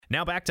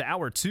Now back to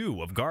hour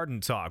 2 of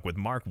Garden Talk with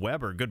Mark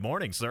Weber. Good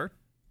morning, sir.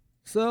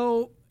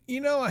 So,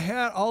 I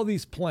had all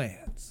these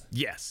plans.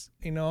 Yes.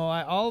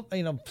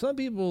 Some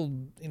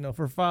people,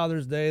 for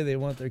Father's Day, they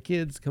want their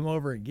kids to come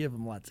over and give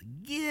them lots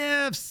of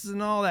gifts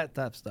and all that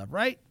type of stuff,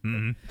 right?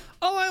 Mm-hmm.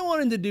 All I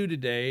wanted to do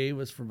today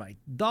was for my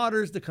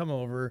daughters to come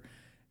over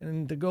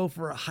and to go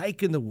for a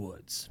hike in the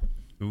woods.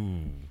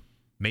 Ooh.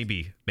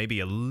 Maybe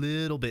a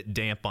little bit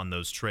damp on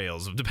those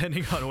trails,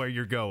 depending on where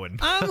you're going.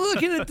 I'm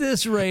looking at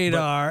this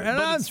radar,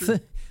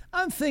 but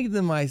I'm thinking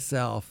to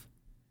myself,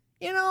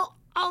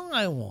 all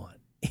I want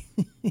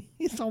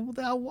is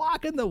a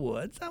walk in the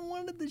woods. I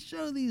wanted to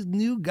show these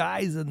new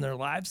guys in their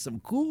lives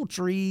some cool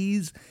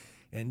trees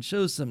and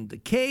show some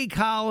decay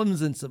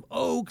columns and some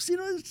oaks.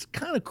 It's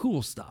kind of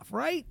cool stuff,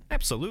 right?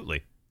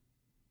 Absolutely.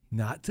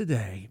 Not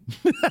today.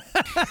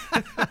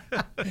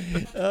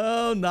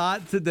 Oh,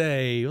 not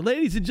today.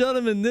 Ladies and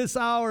gentlemen, this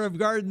hour of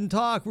Garden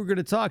Talk, we're going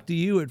to talk to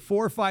you at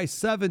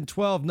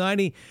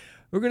 457-1290.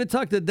 We're going to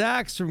talk to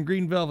Dax from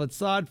Green Velvet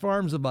Sod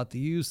Farms about the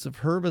use of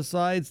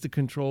herbicides to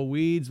control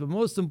weeds. But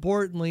most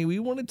importantly, we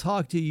want to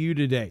talk to you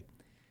today.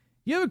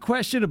 You have a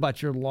question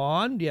about your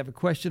lawn? Do you have a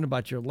question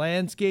about your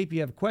landscape?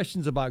 You have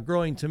questions about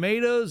growing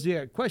tomatoes? Do you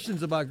have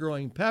questions about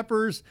growing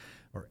peppers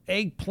or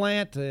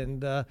eggplant?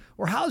 Or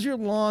how's your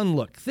lawn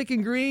look? Thick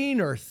and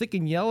green, or thick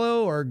and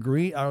yellow, or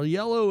green, or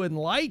yellow and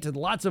light and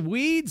lots of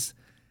weeds?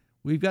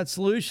 We've got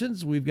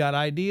solutions. We've got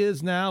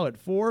ideas now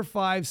at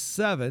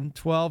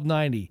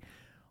 457-1290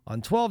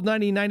 on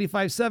 1290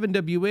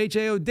 95.7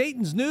 WHAO,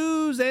 Dayton's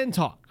News and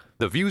Talk.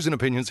 The views and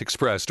opinions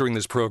expressed during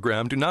this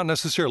program do not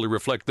necessarily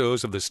reflect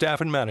those of the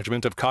staff and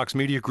management of Cox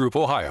Media Group,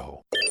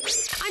 Ohio.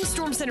 I'm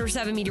Storm Center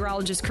 7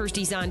 meteorologist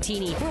Kirsty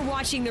Zontini. We're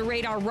watching the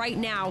radar right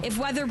now. If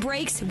weather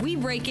breaks, we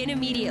break in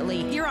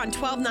immediately. Here on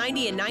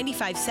 1290 and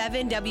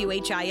 95.7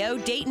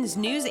 WHIO, Dayton's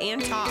News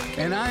and Talk.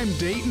 And I'm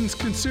Dayton's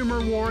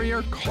consumer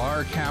warrior,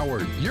 Clark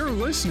Howard. You're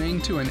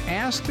listening to an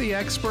Ask the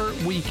Expert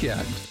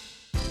weekend.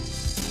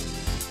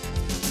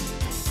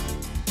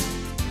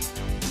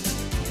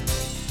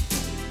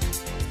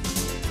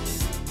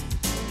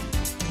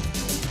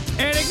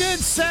 And a good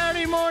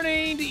Saturday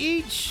morning to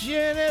each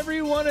and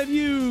every one of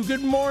you.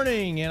 Good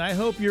morning, and I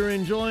hope you're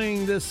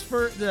enjoying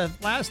the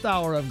last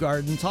hour of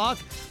Garden Talk.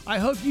 I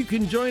hope you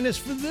can join us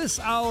for this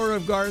hour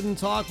of Garden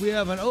Talk. We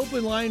have an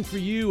open line for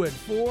you at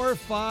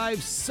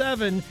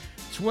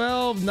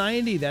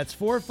 457-1290. That's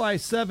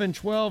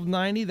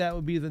 457-1290. That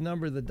would be the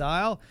number to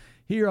dial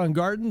here on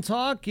Garden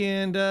Talk.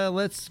 And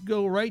let's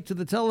go right to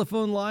the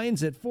telephone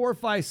lines at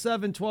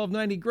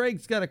 457-1290.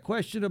 Greg's got a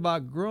question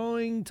about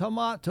growing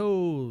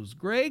tomatoes.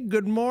 Greg,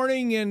 good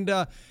morning,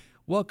 and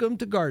welcome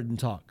to Garden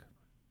Talk.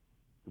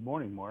 Good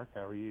morning, Mark.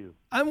 How are you?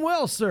 I'm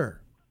well, sir.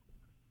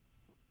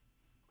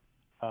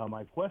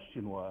 My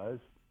question was,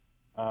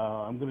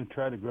 I'm going to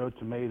try to grow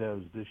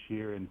tomatoes this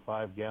year in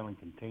 5-gallon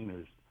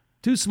containers.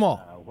 Too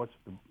small.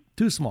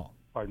 Too small.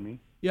 Pardon me?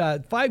 Yeah,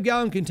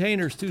 5-gallon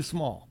containers too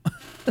small.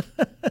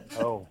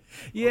 Oh.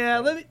 Yeah,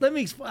 okay. let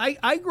me explain.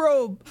 I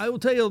grow. I will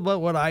tell you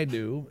about what I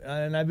do,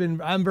 and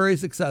I'm very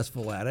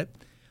successful at it.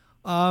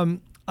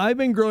 I've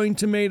been growing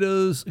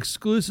tomatoes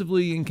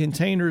exclusively in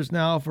containers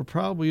now for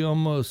probably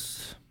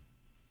almost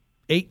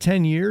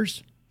 8-10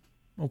 years.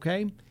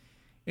 Okay,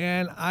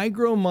 and I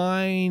grow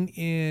mine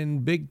in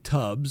big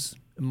tubs.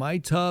 My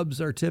tubs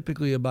are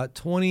typically about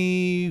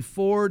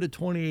 24 to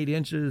 28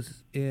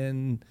 inches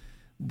in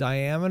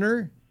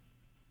diameter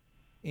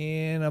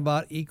and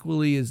about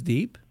equally as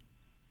deep.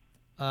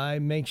 I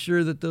make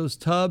sure that those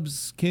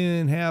tubs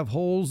can have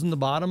holes in the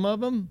bottom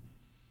of them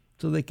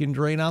so they can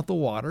drain out the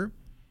water.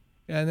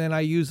 And then I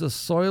use a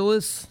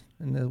soilless,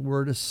 and the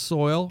word is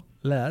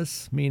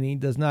soilless, meaning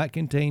does not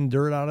contain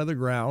dirt out of the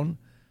ground,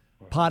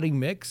 potting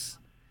mix.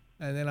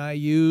 And then I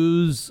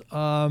use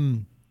a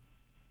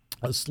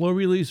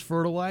slow-release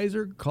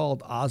fertilizer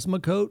called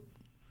Osmocote,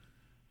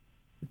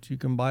 which you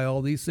can buy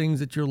all these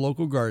things at your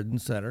local garden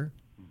center.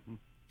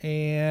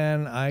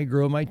 And I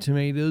grow my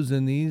tomatoes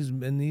in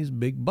these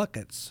big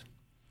buckets.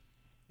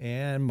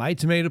 And my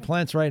tomato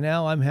plants right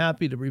now, I'm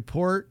happy to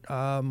report,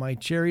 my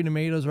cherry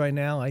tomatoes right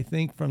now, I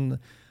think from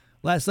the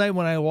last night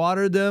when I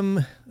watered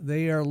them,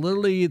 they are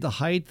literally the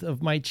height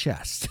of my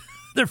chest.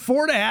 They're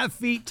 4.5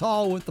 feet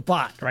tall with the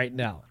pot right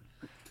now.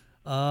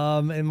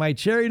 And my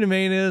cherry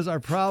tomatoes are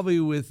probably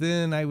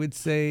within, I would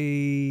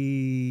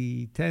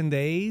say, 10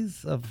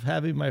 days of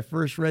having my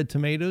first red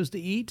tomatoes to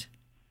eat.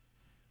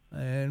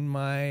 And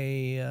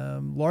my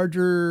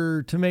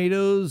larger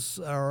tomatoes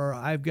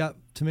I've got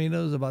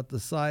tomatoes about the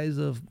size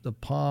of the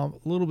palm,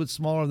 a little bit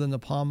smaller than the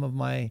palm of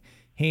my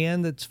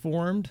hand that's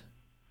formed.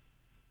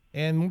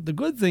 And the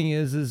good thing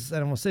is and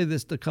I'm going to say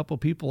this to a couple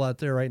people out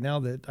there right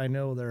now that I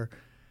know they're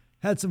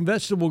had some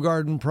vegetable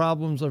garden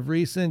problems of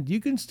recent.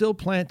 You can still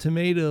plant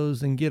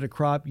tomatoes and get a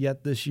crop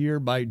yet this year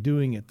by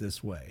doing it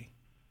this way.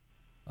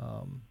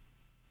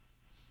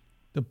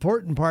 The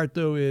important part,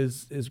 though,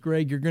 is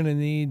Greg, you're going to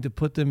need to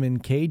put them in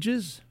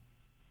cages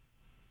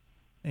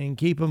and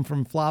keep them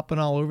from flopping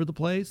all over the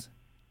place.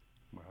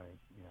 Right,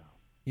 yeah.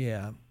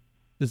 Yeah.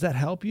 Does that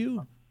help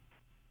you?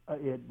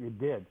 It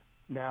did.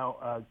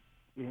 Now,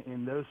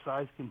 in those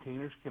size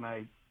containers,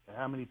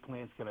 how many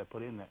plants can I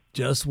put in that?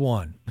 Just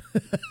one.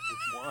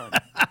 Just one.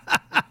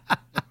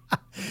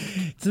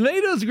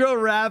 Tomatoes grow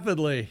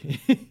rapidly.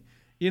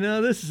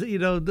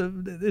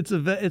 It's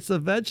a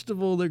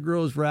vegetable that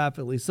grows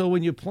rapidly. So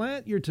when you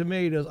plant your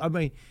tomatoes,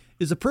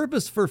 is the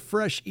purpose for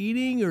fresh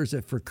eating, or is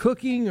it for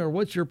cooking, or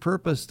what's your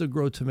purpose to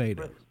grow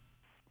tomatoes?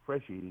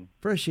 Fresh eating.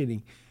 Fresh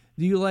eating.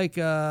 Do you like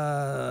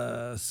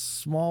a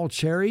small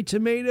cherry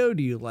tomato?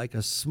 Do you like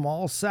a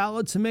small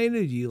salad tomato?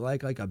 Do you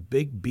like a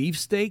big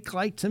beefsteak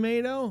like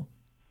tomato?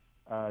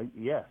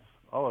 Yes,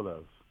 all of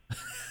those.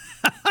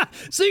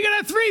 So you're going to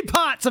have 3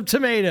 pots of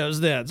tomatoes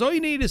then. So all you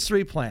need is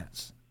 3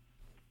 plants.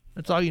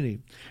 That's all you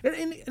need.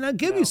 And I'll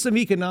give you some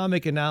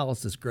economic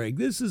analysis, Greg.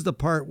 This is the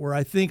part where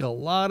I think a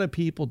lot of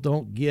people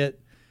don't get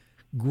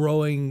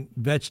growing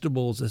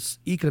vegetables as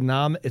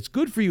economic. It's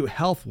good for you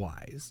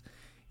health-wise.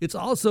 It's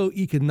also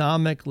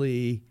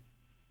economically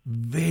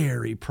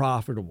very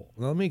profitable.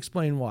 Now, let me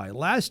explain why.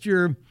 Last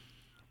year,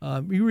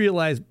 you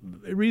realize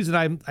the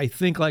reason I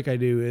think like I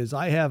do is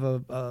I have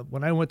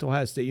when I went to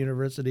Ohio State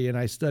University and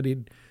I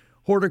studied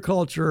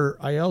horticulture,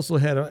 I also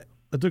I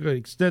took an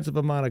extensive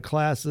amount of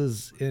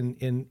classes in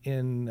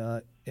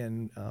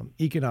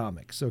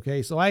economics.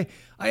 Okay, so I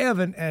have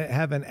an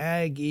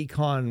ag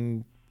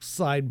econ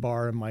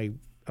sidebar in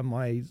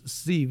my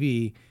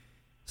CV,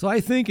 so I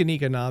think in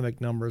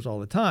economic numbers all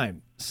the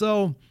time.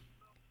 So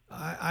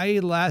my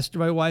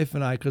wife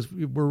and I, because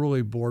we're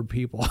really bored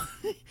people,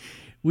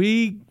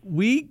 we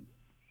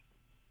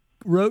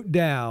wrote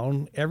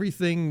down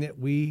everything that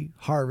we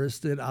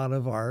harvested out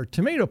of our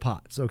tomato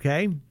pots.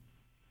 Okay.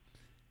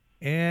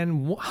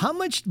 And how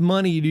much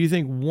money do you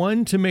think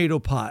one tomato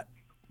pot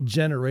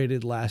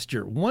generated last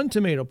year? One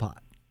tomato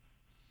pot.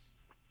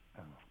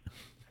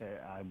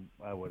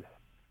 I would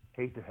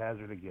hate to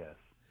hazard a guess.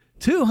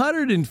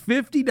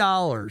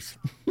 $250.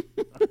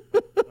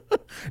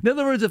 In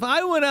other words, if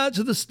I went out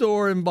to the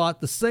store and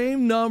bought the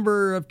same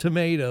number of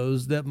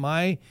tomatoes that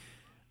my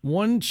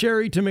one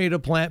cherry tomato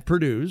plant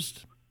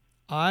produced,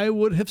 I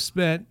would have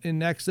spent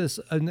in excess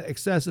of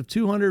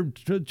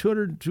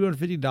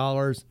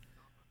 $250,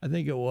 I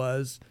think it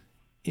was,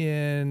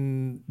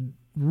 in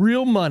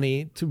real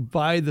money to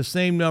buy the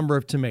same number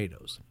of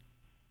tomatoes.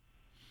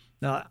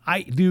 Now,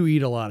 I do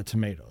eat a lot of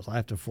tomatoes. I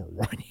have to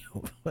forewarn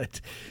you.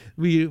 But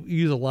we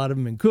use a lot of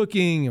them in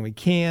cooking, and we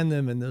can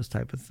them and those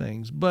type of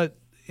things. But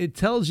it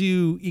tells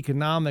you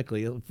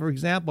economically, for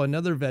example,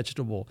 another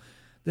vegetable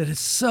that is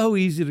so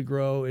easy to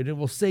grow and it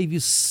will save you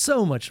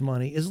so much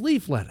money is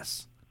leaf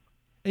lettuce.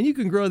 And you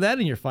can grow that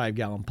in your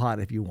 5-gallon pot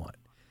if you want.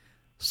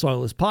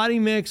 Soilless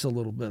potting mix, a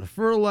little bit of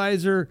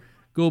fertilizer,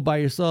 go buy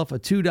yourself a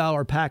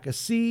 $2 pack of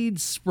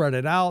seeds, spread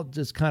it out,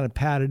 just kind of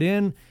pat it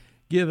in,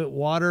 give it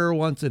water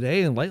once a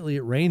day, and lately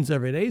it rains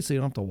every day, so you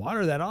don't have to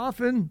water that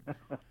often.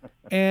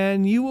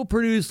 And you will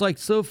produce, like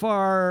so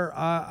far,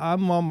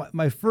 I'm on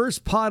my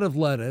first pot of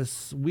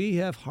lettuce. We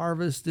have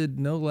harvested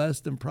no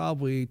less than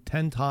probably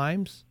 10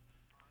 times.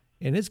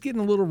 And it's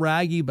getting a little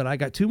raggy, but I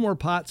got 2 more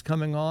pots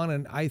coming on,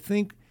 and I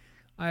think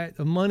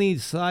the money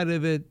side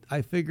of it,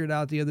 I figured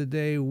out the other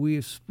day,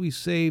 we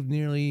saved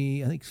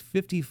nearly, I think,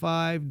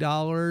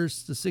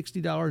 $55 to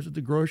 $60 at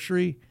the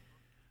grocery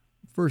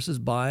versus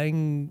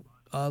buying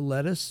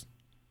lettuce.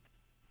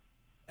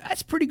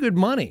 That's pretty good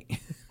money,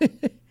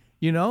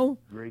 you know?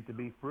 Great to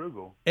be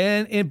frugal.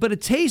 But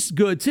it tastes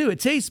good, too. It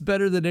tastes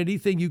better than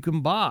anything you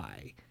can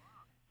buy.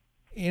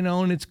 You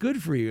know, and it's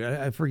good for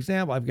you. For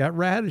example, I've got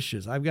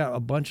radishes. I've got a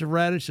bunch of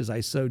radishes I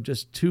sowed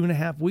just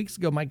 2.5 weeks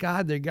ago. My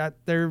God, they're got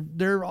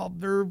all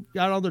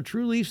their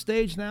true leaf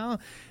stage now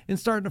and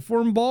starting to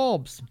form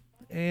bulbs.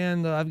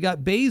 And I've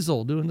got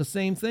basil doing the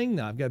same thing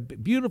now. I've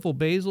got beautiful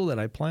basil that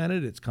I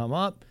planted. It's come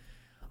up.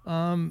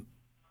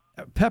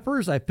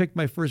 Peppers. I picked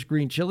my first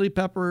green chili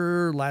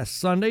pepper last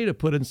Sunday to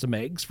put in some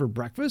eggs for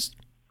breakfast.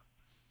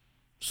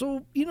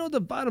 So, you know,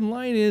 the bottom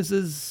line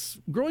is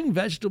growing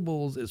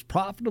vegetables is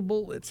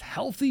profitable. It's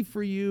healthy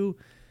for you.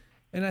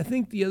 And I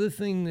think the other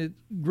thing that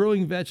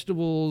growing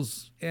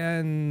vegetables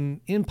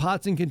and in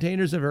pots and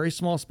containers in a very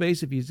small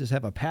space, if you just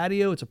have a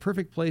patio, it's a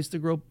perfect place to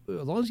grow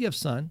as long as you have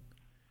sun.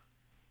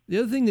 The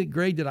other thing that,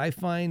 Greg, that I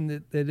find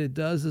that it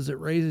does is it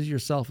raises your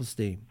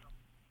self-esteem.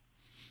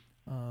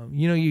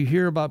 You know, you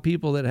hear about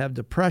people that have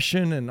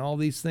depression and all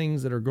these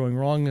things that are going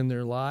wrong in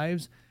their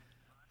lives.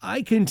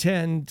 I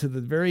contend to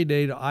the very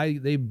day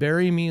they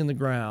bury me in the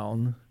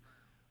ground,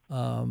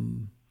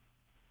 that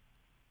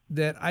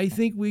I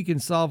think we can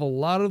solve a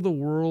lot of the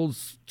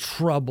world's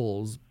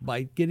troubles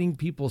by getting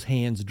people's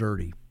hands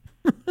dirty.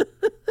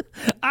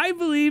 I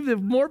believe if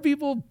more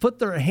people put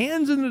their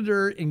hands in the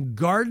dirt and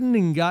gardened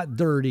and got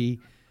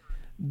dirty,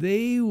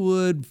 they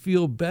would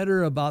feel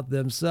better about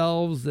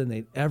themselves than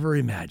they'd ever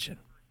imagine.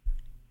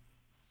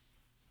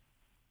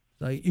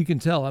 So you can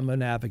tell I'm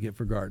an advocate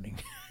for gardening.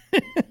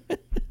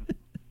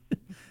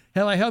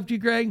 Have I helped you,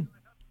 Greg?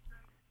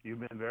 You've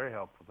been very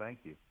helpful. Thank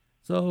you.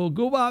 So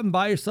go out and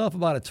buy yourself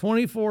about a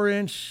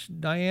 24-inch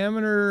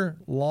diameter,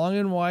 long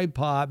and wide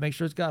pot. Make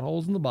sure it's got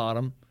holes in the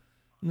bottom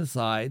and the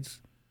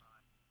sides.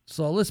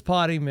 Soilless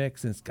potting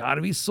mix, and it's got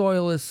to be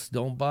soilless.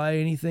 Don't buy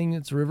anything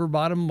that's river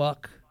bottom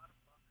muck.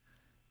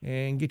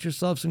 And get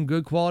yourself some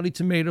good quality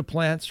tomato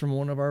plants from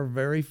one of our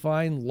very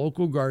fine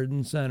local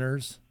garden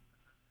centers.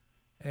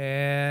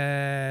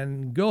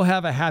 And go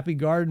have a happy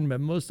garden,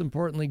 but most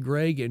importantly,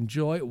 Greg,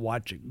 enjoy it.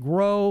 Watch it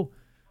grow.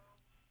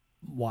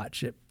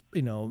 Watch it,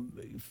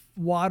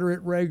 water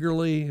it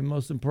regularly. And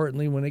most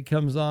importantly, when it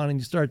comes on and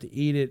you start to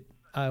eat it,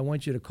 I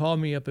want you to call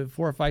me up at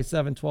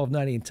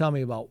 457-1290 and tell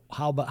me about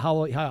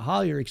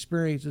how your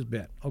experience has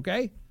been,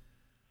 okay?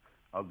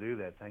 I'll do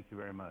that. Thank you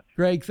very much.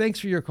 Greg, thanks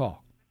for your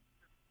call.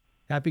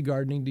 Happy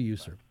gardening to you,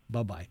 sir.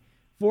 Bye-bye.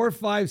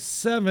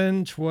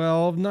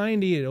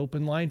 457-1290, an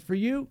open line for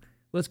you.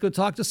 Let's go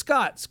talk to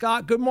Scott.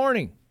 Scott, good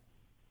morning.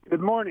 Good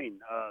morning,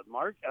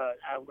 Mark.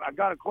 I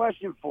got a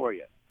question for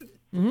you.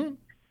 Mm-hmm.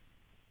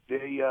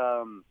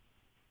 The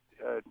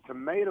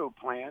tomato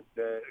plant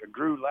that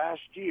grew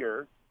last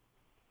year,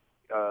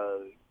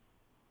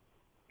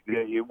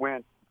 it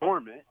went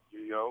dormant,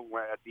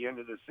 at the end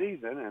of the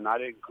season, and I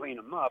didn't clean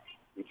them up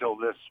until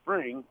this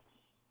spring.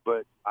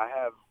 But I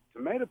have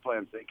tomato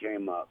plants that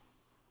came up.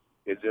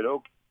 Is it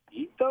okay to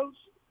eat those?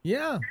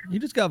 Yeah, you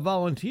just got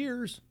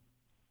volunteers.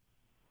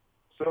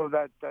 So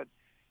that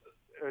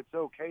it's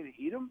okay to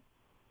eat them?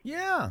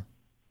 Yeah.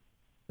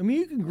 I mean,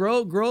 you can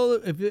grow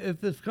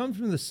if this comes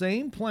from the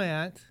same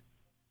plant,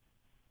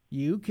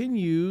 you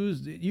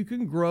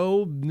can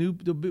grow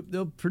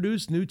they'll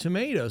produce new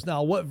tomatoes.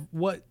 Now, what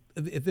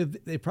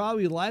if they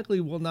probably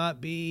likely will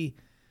not be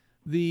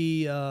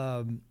the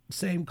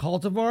same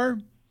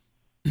cultivar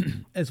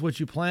as what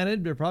you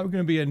planted. They're probably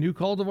going to be a new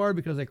cultivar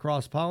because they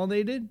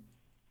cross-pollinated.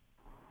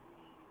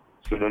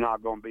 So they're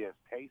not going to be as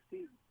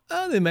tasty?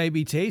 Oh, they may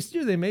be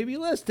tastier. They may be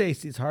less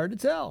tasty. It's hard to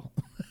tell.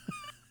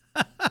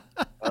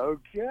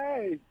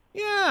 Okay.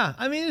 Yeah.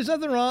 I mean, there's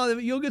nothing wrong.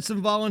 You'll get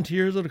some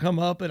volunteers that'll come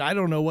up, and I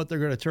don't know what they're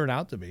going to turn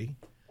out to be.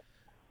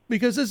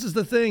 Because this is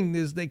the thing,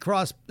 is they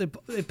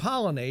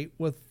pollinate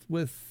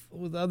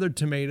with other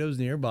tomatoes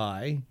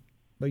nearby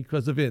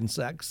because of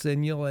insects,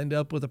 and you'll end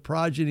up with a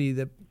progeny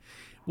that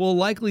will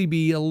likely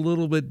be a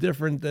little bit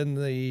different than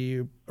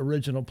the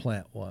original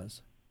plant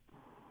was.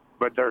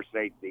 But they're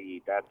safe to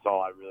eat. That's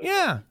all I really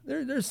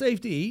want. They're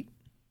safe to eat.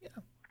 Yeah.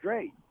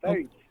 Great.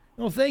 Thanks.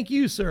 Well, thank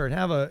you, sir,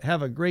 and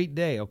have a great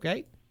day,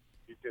 okay?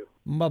 You too.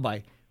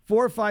 Bye-bye.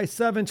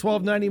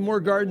 457-1290, more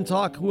Garden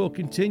Talk will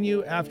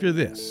continue after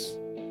this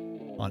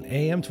on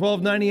AM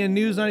 1290 and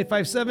News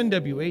 95.7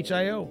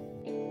 WHIO.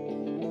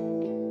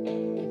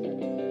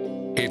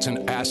 It's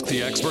an Ask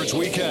the Experts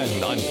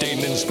weekend on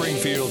Dayton and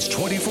Springfield's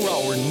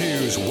 24-hour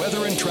news,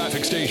 weather, and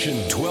traffic station,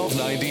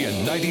 1290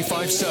 and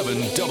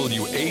 95.7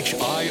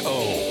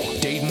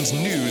 WHIO. Dayton's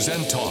News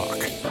and Talk.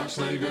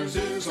 Stockslagers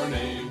is our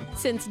name.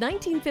 Since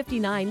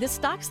 1959, the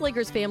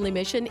Stockslagers family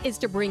mission is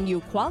to bring you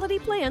quality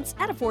plants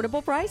at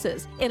affordable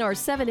prices. In our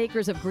 7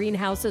 acres of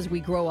greenhouses, we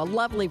grow a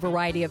lovely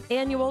variety of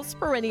annuals,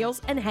 perennials,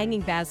 and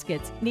hanging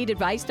baskets. Need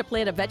advice to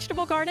plant a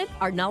vegetable garden?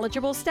 Our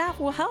knowledgeable staff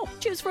will help.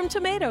 Choose from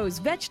tomatoes,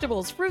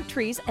 vegetables, fruit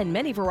trees, and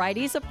many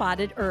varieties of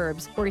potted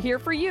herbs. We're here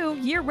for you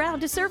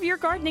year-round to serve your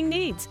gardening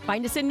needs.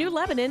 Find us in New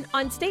Lebanon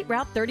on State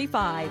Route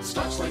 35.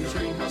 Stockslagers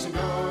Greenhouse and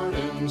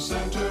Garden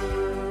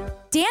Center.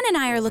 Dan and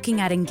I are looking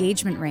at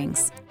engagement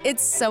rings.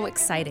 It's so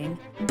exciting,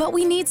 but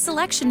we need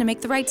selection to make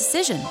the right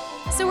decision.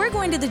 So we're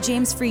going to the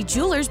James Free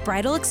Jewelers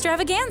Bridal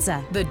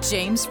Extravaganza. The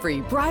James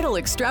Free Bridal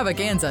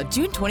Extravaganza,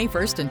 June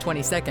 21st and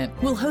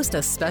 22nd, will host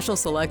a special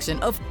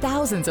selection of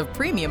thousands of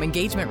premium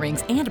engagement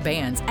rings and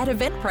bands at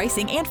event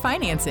pricing and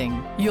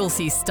financing. You'll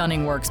see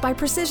stunning works by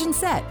Precision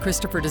Set,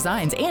 Christopher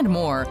Designs, and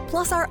more,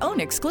 plus our own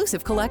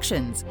exclusive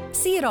collections.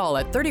 See it all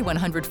at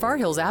 3100 Far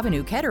Hills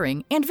Avenue,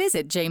 Kettering, and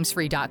visit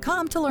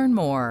jamesfree.com to learn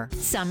more.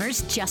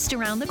 Summer's just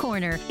around the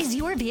corner. Is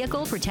your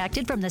vehicle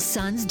protected from the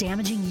sun's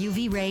damaging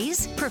UV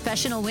rays?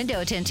 Professional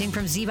window tinting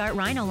from Ziebart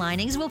Rhino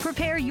Linings will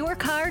prepare your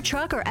car,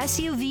 truck, or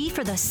SUV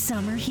for the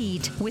summer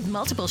heat. With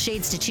multiple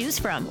shades to choose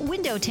from,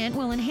 window tint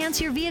will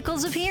enhance your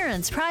vehicle's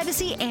appearance,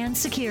 privacy, and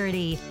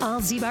security. All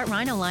Ziebart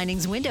Rhino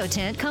Linings window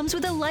tint comes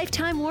with a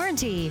lifetime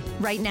warranty.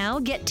 Right now,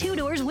 get 2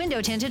 doors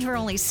window tinted for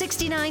only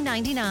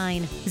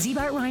 $69.99.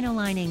 Ziebart Rhino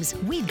Linings,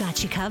 we've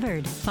got you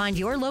covered. Find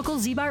your local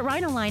Ziebart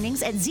Rhino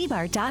Linings at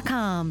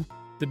Ziebart.com.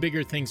 The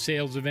Bigger Things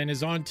sales event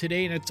is on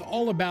today, and it's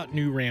all about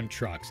new Ram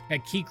trucks.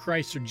 At Key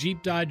Chrysler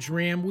Jeep Dodge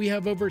Ram, we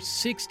have over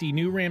 60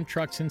 new Ram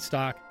trucks in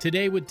stock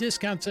today with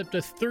discounts up to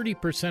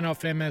 30%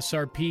 off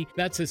MSRP.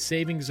 That's a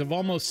savings of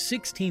almost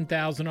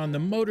 $16,000 on the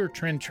Motor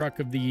Trend Truck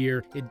of the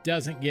Year. It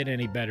doesn't get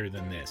any better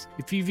than this.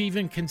 If you've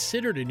even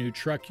considered a new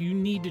truck, you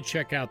need to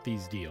check out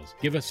these deals.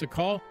 Give us a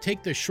call,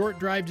 take the short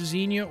drive to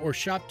Xenia, or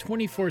shop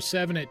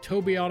 24/7 at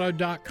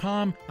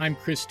TobyAuto.com. I'm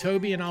Chris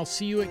Toby, and I'll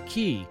see you at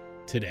Key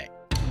today.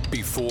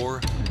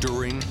 Before,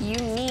 during, you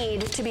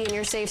need to be in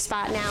your safe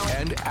spot now.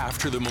 And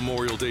after the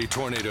Memorial Day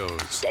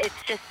tornadoes.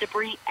 It's just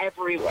debris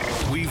everywhere.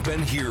 We've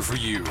been here for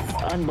you.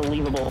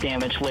 Unbelievable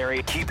damage,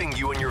 Larry. Keeping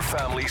you and your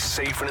family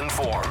safe and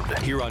informed.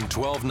 Here on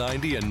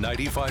 1290 and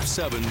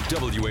 95.7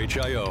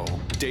 WHIO.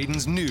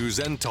 Dayton's News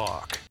and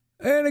Talk.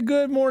 And a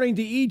good morning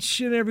to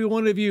each and every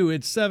one of you.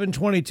 It's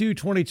 7:22,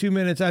 22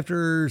 minutes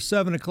after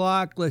 7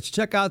 o'clock. Let's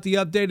check out the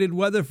updated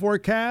weather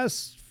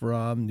forecast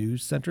from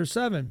News Center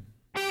 7.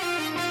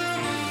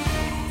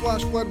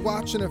 Flash flood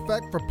watch in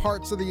effect for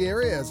parts of the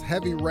area as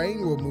heavy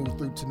rain will move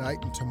through tonight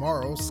and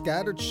tomorrow.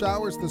 Scattered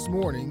showers this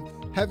morning,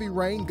 heavy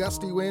rain,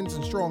 gusty winds,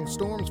 and strong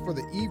storms for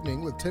the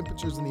evening with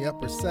temperatures in the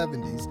upper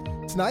 70s.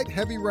 Tonight,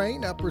 heavy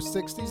rain, upper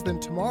 60s. Then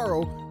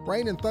tomorrow,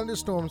 rain and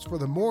thunderstorms for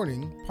the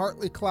morning,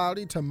 partly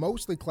cloudy to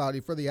mostly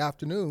cloudy for the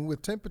afternoon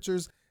with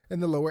temperatures in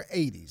the lower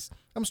 80s.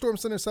 I'm Storm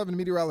Center 7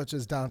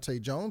 meteorologist Dante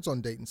Jones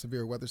on Dayton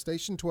Severe Weather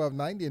Station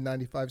 1290 and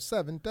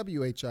 95.7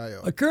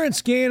 WHIO. A current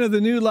scan of the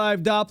new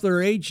live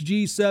Doppler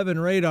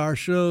HG7 radar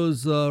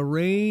shows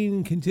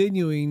rain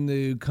continuing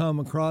to come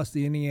across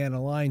the Indiana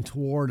line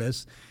toward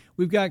us.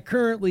 We've got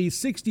currently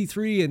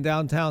 63 in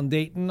downtown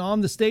Dayton.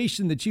 On the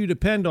station that you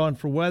depend on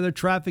for weather,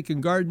 traffic,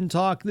 and garden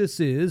talk, this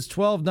is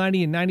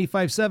 1290 and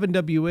 95.7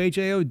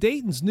 WHIO,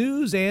 Dayton's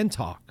News and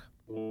Talk.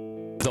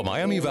 The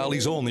Miami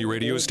Valley's only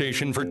radio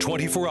station for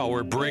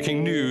 24-hour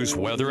breaking news,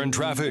 weather, and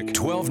traffic.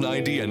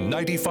 1290 and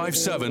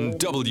 95.7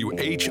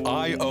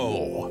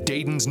 WHIO,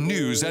 Dayton's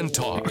News and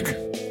Talk.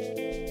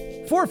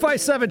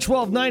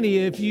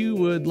 457-1290 if you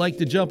would like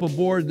to jump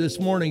aboard this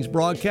morning's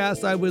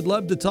broadcast. I would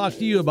love to talk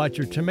to you about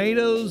your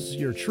tomatoes,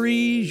 your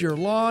trees, your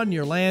lawn,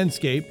 your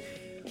landscape.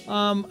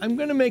 I'm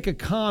going to make a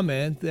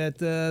comment that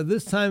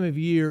this time of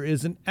year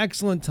is an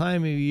excellent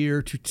time of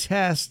year to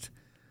test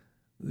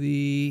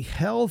the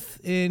health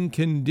and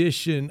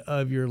condition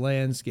of your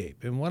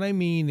landscape. And what I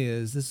mean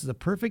is this is a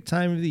perfect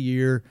time of the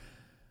year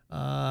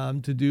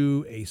to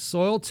do a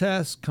soil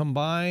test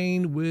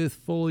combined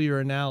with foliar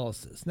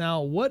analysis.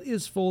 Now, what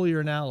is foliar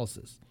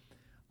analysis?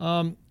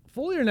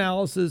 Foliar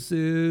analysis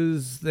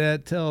is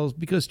that tells,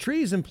 because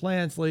trees and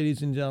plants,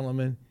 ladies and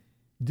gentlemen,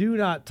 do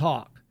not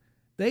talk.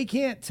 They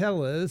can't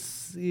tell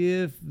us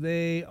if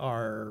they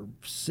are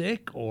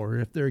sick or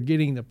if they're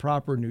getting the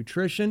proper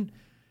nutrition.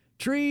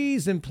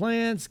 Trees and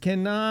plants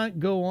cannot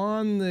go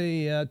on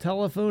the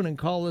telephone and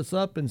call us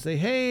up and say,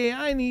 hey,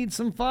 I need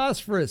some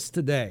phosphorus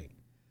today.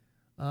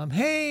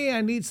 Hey,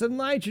 I need some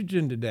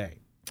nitrogen today.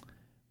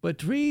 But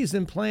trees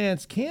and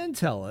plants can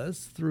tell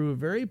us through a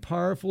very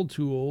powerful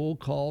tool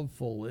called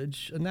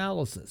foliage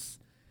analysis.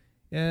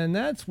 And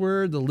that's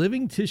where the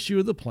living tissue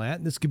of the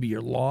plant, this could be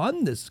your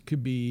lawn, this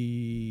could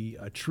be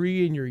a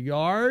tree in your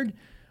yard,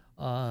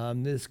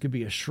 this could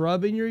be a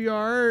shrub in your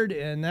yard,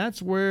 and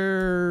that's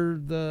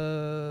where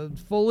the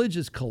foliage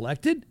is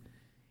collected.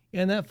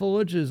 And that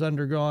foliage has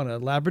undergone a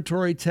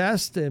laboratory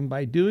test, and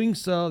by doing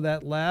so,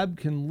 that lab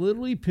can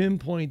literally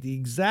pinpoint the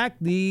exact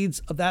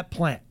needs of that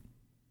plant.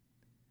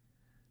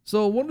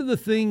 So one of the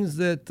things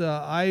that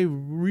I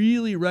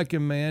really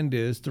recommend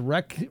is to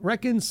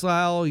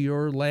reconcile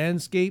your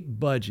landscape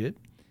budget,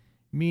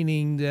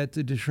 meaning that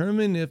to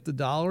determine if the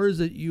dollars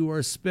that you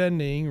are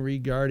spending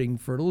regarding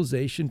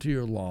fertilization to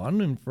your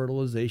lawn and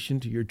fertilization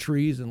to your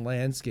trees and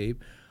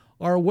landscape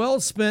are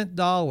well-spent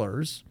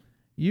dollars.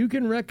 You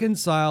can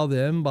reconcile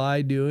them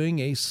by doing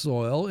a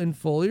soil and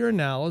foliar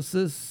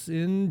analysis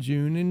in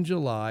June and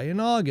July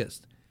and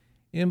August.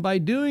 And by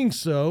doing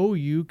so,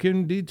 you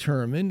can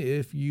determine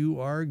if you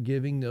are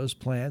giving those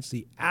plants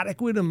the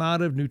adequate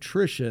amount of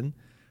nutrition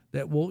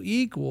that will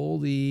equal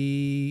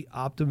the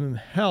optimum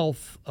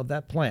health of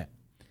that plant.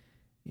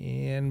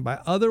 And by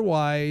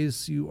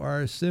otherwise, you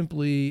are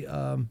simply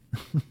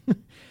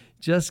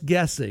just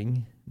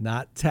guessing,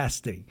 not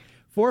testing.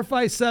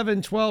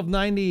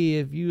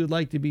 457-1290 if you would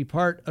like to be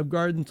part of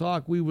Garden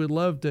Talk. We would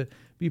love to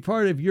be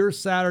part of your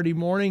Saturday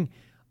morning.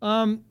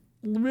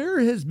 There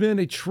has been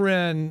a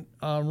trend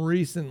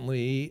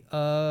recently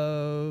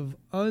of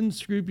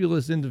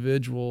unscrupulous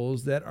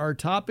individuals that are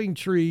topping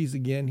trees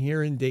again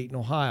here in Dayton,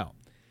 Ohio.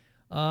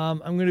 I'm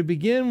going to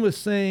begin with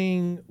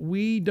saying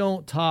we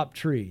don't top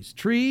trees.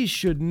 Trees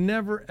should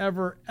never,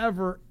 ever,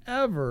 ever,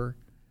 ever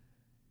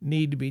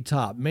need to be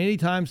topped. Many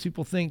times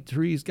people think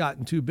trees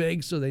gotten too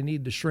big, so they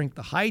need to shrink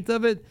the height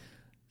of it.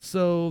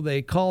 So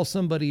they call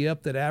somebody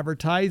up that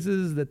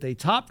advertises that they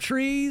top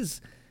trees,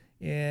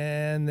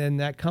 and then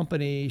that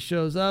company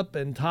shows up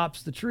and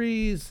tops the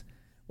trees.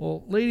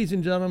 Well, ladies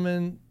and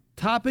gentlemen,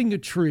 topping a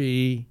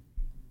tree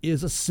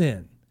is a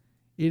sin.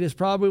 It is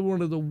probably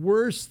one of the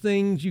worst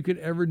things you could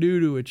ever do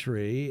to a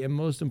tree, and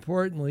most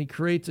importantly,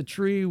 creates a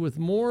tree with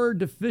more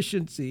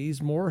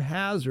deficiencies, more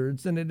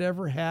hazards than it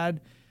ever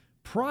had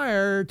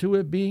prior to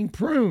it being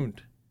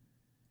pruned.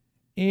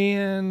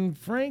 And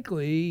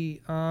frankly,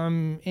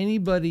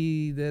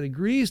 anybody that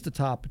agrees to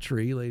top a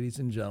tree, ladies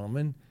and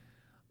gentlemen,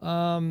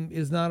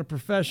 is not a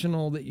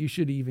professional that you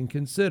should even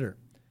consider.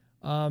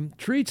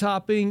 Tree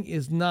topping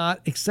is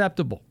not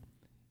acceptable.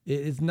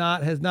 It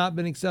has not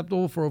been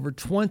acceptable for over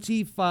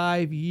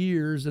 25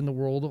 years in the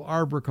world of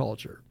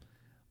arboriculture.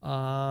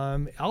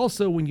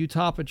 Also, when you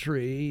top a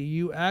tree,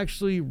 you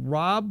actually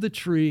rob the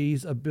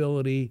tree's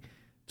ability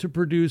to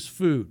produce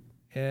food.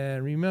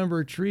 And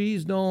remember,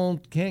 trees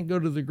can't go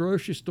to the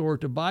grocery store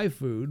to buy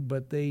food,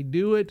 but they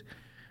do it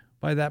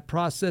by that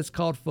process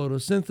called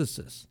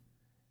photosynthesis.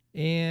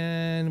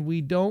 and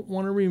we don't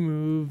want to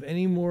remove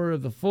any more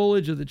of the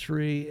foliage of the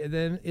tree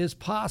than is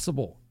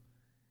possible.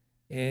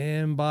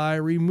 And by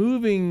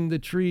removing the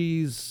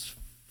tree's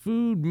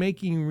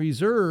food-making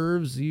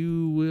reserves,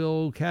 you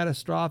will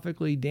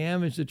catastrophically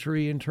damage the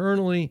tree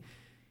internally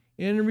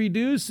and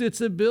reduce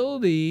its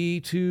ability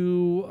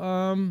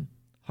to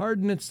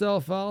harden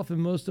itself off, and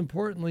most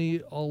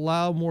importantly,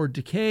 allow more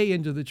decay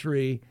into the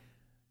tree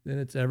than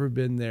it's ever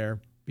been there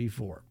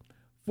before.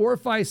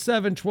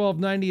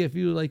 457-1290 if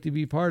you would like to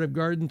be part of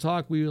Garden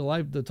Talk. We would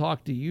like to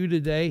talk to you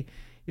today.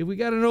 If we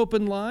got an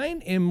open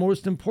line, and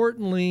most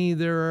importantly,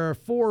 there are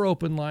 4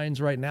 open lines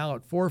right now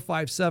at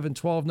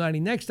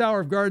 457-1290. Next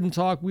hour of Garden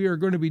Talk, we are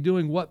going to be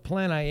doing What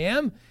Plant I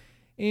Am,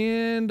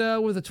 and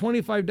with a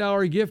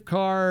 $25 gift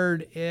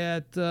card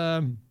at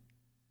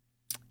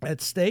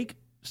stake.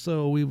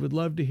 So we would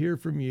love to hear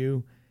from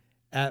you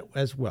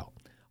as well.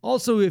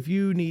 Also, if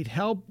you need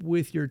help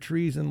with your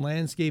trees and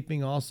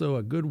landscaping, also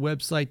a good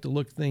website to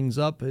look things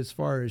up as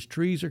far as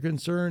trees are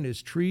concerned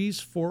is Trees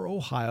for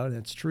Ohio.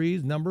 That's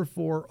trees, number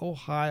 4,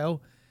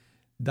 Ohio.org.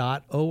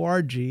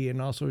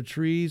 And also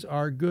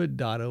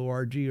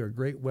treesaregood.org are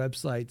great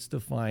websites to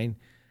find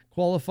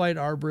qualified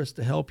arborists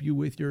to help you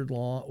with your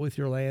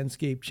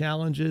landscape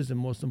challenges, and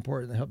most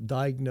importantly, help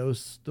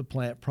diagnose the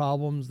plant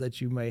problems that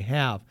you may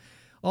have.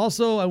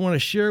 Also, I want to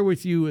share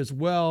with you as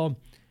well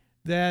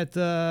that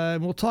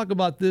we'll talk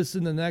about this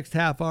in the next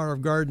half hour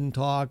of Garden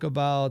Talk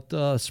about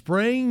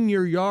spraying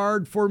your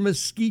yard for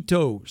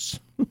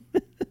mosquitoes.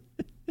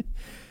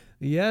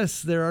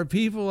 Yes, there are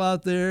people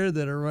out there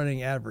that are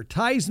running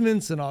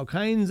advertisements and all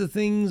kinds of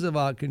things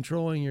about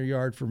controlling your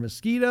yard for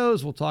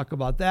mosquitoes. We'll talk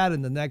about that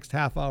in the next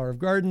half hour of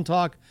Garden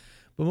Talk.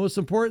 But most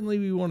importantly,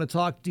 we want to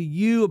talk to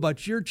you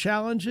about your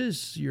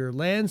challenges, your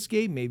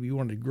landscape. Maybe you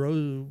want to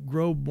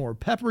grow more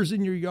peppers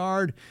in your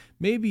yard.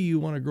 Maybe you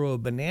want to grow a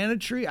banana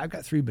tree. I've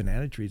got 3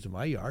 banana trees in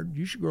my yard.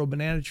 You should grow a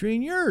banana tree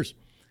in yours.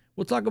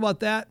 We'll talk about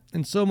that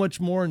and so much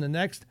more in the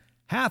next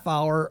half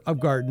hour of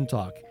Garden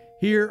Talk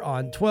here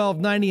on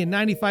 1290 and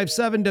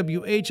 95.7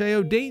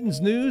 WHIO, Dayton's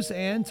News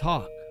and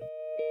Talk.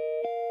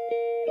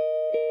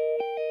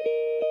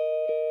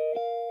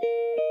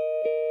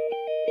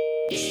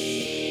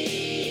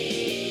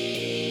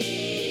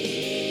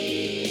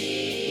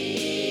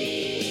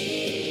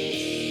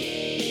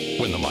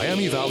 When the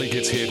Miami Valley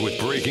gets hit with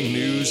breaking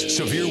news,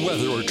 severe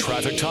weather, or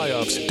traffic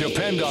tie-ups,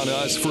 depend on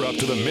us for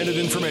up-to-the-minute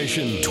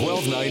information.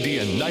 1290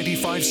 and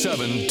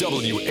 95.7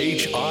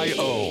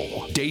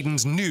 WHIO,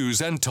 Dayton's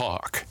News and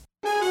Talk.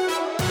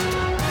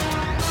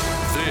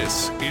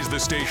 This is the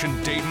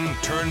station Dayton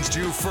turns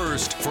to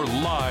first for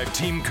live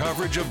team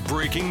coverage of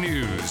breaking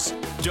news.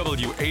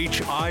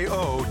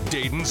 WHIO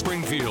Dayton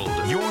Springfield.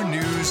 Your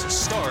news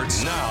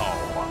starts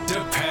now.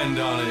 Depend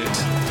on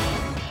it.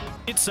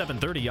 It's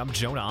 7:30. I'm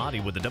Jonah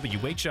Oddie with the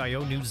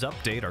WHIO News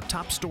Update. Our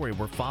top story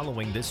we're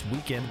following this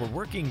weekend. We're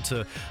working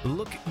to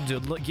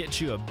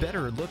get you a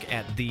better look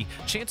at the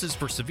chances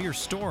for severe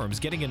storms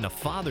getting into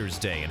Father's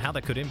Day and how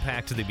that could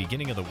impact the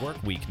beginning of the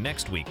work week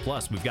next week.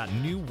 Plus, we've got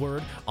new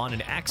word on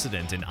an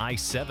accident in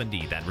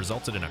I-70 that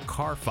resulted in a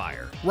car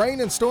fire.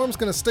 Rain and storms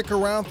going to stick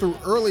around through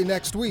early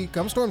next week.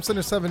 I'm Storm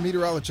Center 7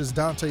 meteorologist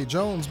Dante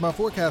Jones. My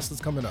forecast is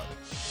coming up.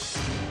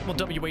 Well,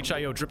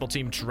 WHIO Triple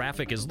Team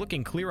traffic is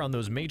looking clear on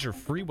those major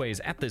freeways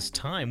at this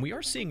time. We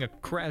are seeing a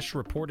crash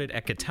reported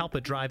at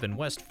Catalpa Drive and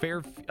West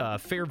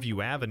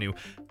Fairview Avenue.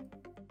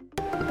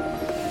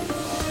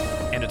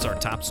 And it's our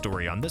top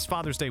story. On this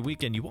Father's Day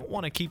weekend, you won't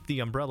want to keep the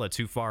umbrella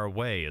too far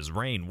away as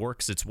rain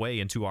works its way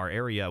into our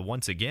area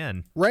once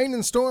again. Rain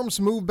and storms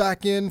move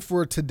back in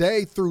for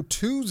today through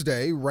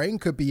Tuesday. Rain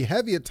could be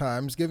heavy at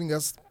times, giving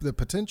us the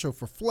potential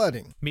for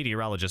flooding.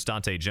 Meteorologist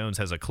Dante Jones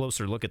has a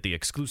closer look at the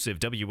exclusive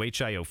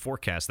WHIO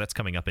forecast that's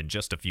coming up in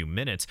just a few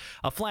minutes.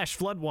 A flash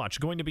flood watch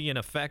going to be in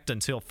effect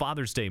until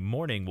Father's Day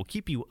morning. We'll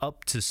keep you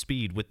up to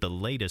speed with the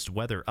latest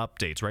weather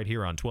updates right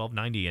here on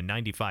 1290 and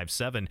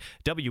 95.7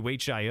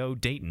 WHIO,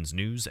 Dayton's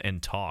News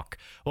and Talk.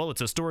 Well,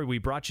 it's a story we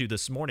brought you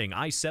this morning.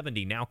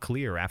 I-70 now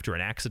clear after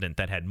an accident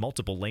that had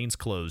multiple lanes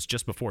closed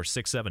just before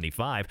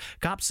 675.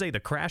 Cops say the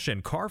crash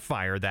and car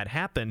fire that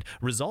happened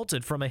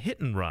resulted from a hit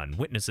and run.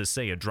 Witnesses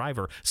say a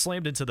driver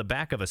slammed into the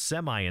back of a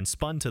semi and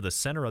spun to the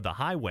center of the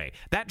highway.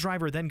 That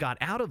driver then got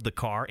out of the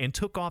car and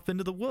took off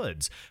into the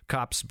woods.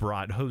 Cops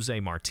brought Jose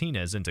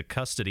Martinez into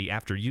custody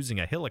after using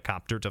a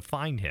helicopter to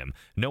find him.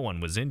 No one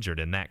was injured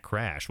in that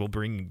crash. We'll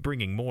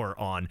bringing more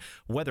on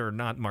whether or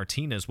not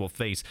Martinez will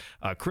face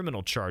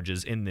criminal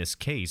charges in this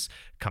case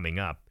coming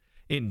up.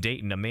 In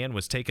Dayton, a man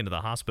was taken to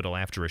the hospital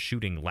after a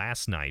shooting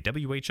last night.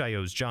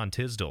 WHIO's John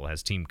Tisdale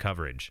has team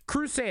coverage.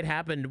 Crews say it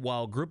happened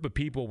while a group of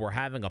people were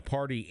having a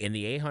party in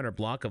the 800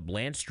 block of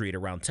Bland Street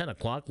around 10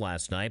 o'clock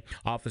last night.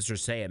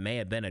 Officers say it may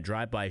have been a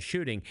drive-by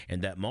shooting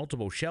and that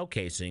multiple shell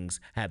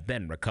casings have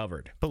been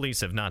recovered.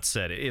 Police have not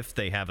said if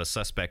they have a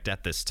suspect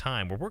at this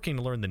time. We're working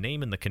to learn the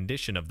name and the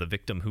condition of the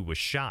victim who was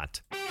shot.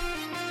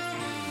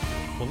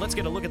 Well, let's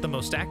get a look at the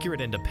most accurate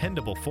and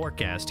dependable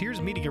forecast.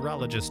 Here's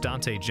meteorologist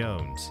Dante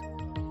Jones.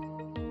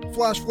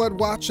 Flash flood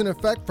watch in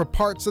effect for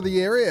parts of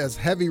the area as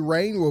heavy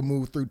rain will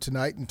move through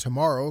tonight and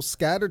tomorrow.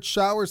 Scattered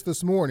showers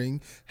this morning,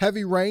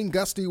 heavy rain,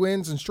 gusty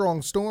winds, and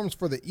strong storms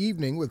for the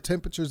evening with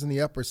temperatures in the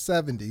upper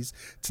 70s.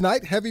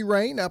 Tonight, heavy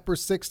rain, upper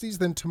 60s.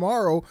 Then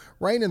tomorrow,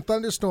 rain and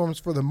thunderstorms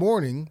for the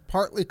morning,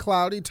 partly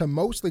cloudy to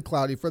mostly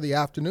cloudy for the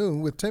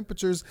afternoon with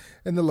temperatures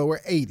in the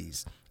lower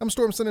 80s. I'm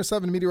Storm Center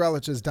 7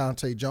 meteorologist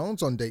Dante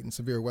Jones on Dayton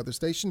Severe Weather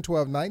Station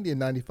 1290 and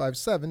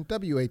 95.7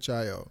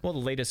 WHIO. Well, the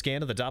latest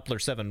scan of the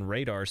Doppler 7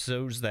 radar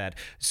shows that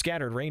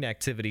scattered rain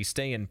activity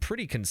staying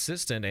pretty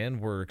consistent, and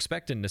we're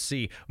expecting to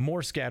see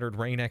more scattered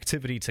rain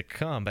activity to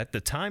come. At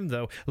the time,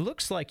 though,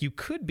 looks like you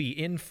could be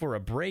in for a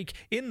break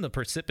in the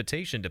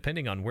precipitation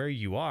depending on where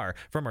you are.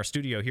 From our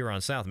studio here on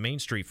South Main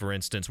Street, for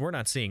instance, we're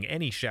not seeing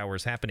any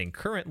showers happening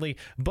currently,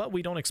 but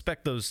we don't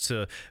expect those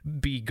to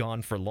be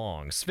gone for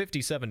long. It's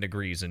 57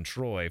 degrees in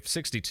Troy,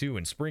 62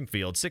 in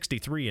Springfield,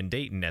 63 in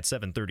Dayton at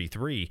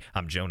 7:33.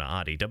 I'm Jonah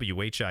Adi,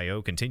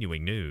 WHIO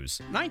Continuing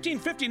News.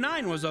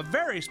 1959 was a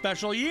very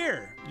special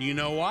year. Do you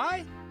know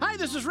why? Hi,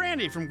 this is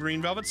Randy from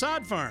Green Velvet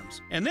Sod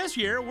Farms, and this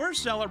year we're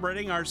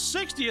celebrating our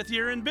 60th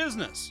year in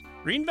business.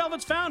 Green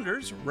Velvet's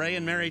founders, Ray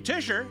and Mary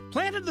Tischer,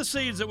 planted the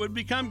seeds that would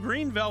become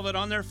Green Velvet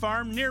on their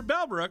farm near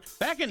Bellbrook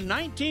back in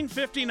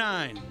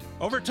 1959.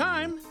 Over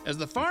time, as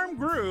the farm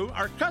grew,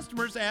 our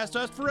customers asked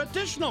us for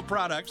additional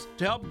products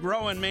to help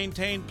grow and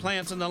maintain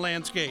plants in the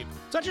landscape,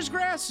 such as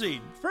grass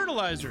seed,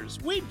 fertilizers,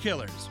 weed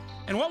killers.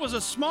 And what was a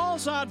small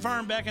sod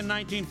farm back in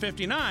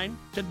 1959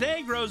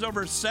 today grows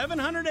over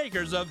 700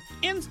 acres of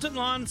instant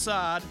lawn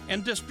sod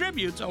and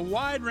distributes a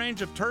wide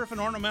range of turf and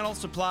ornamental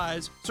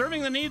supplies,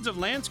 serving the needs of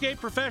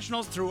landscape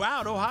professionals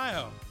throughout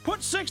Ohio.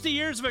 Put 60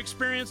 years of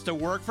experience to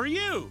work for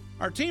you.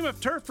 Our team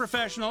of turf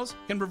professionals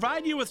can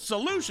provide you with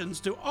solutions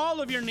to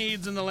all of your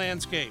needs in the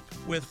landscape.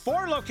 With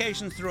 4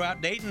 locations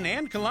throughout Dayton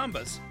and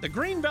Columbus, the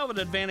Green Velvet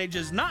advantage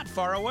is not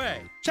far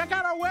away. Check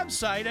out our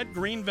website at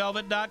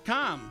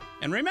greenvelvet.com.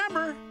 And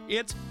remember,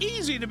 it's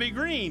easy to be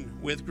green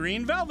with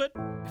Green Velvet.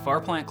 If our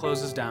plant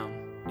closes down,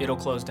 it'll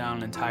close down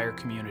an entire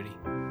community.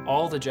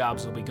 All the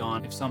jobs will be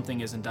gone if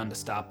something isn't done to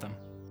stop them.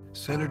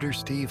 Senator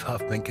Steve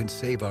Huffman can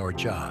save our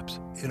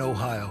jobs in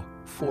Ohio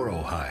for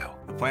Ohio.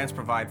 The plants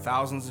provide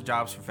thousands of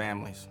jobs for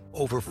families.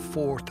 Over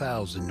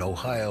 4,000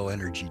 Ohio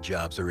energy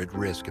jobs are at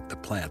risk if the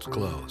plants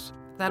close.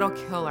 That'll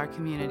kill our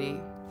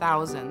community.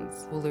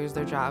 Thousands will lose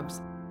their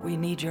jobs. We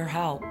need your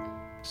help.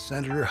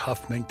 Senator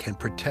Huffman can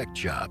protect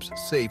jobs,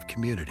 save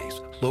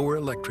communities, lower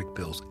electric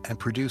bills, and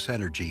produce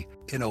energy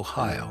in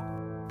Ohio.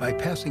 By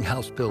passing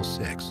House Bill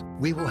 6,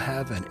 we will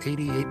have an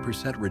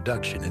 88%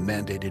 reduction in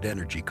mandated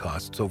energy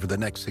costs over the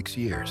next 6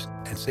 years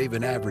and save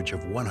an average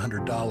of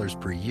 $100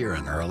 per year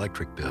on our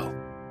electric bill.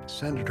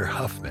 Senator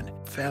Huffman,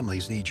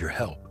 families need your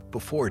help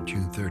before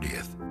June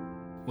 30th.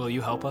 Will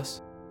you help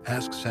us?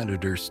 Ask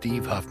Senator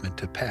Steve Huffman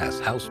to pass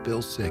House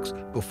Bill 6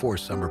 before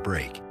summer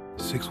break.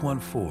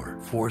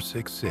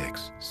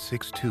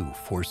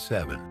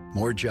 614-466-6247.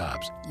 More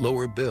jobs,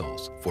 lower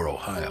bills for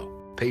Ohio.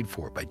 Paid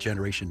for by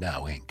Generation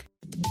Now, Inc.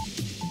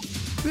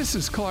 This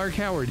is Clark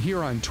Howard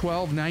here on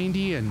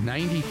 1290 and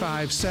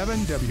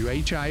 95.7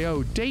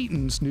 WHIO,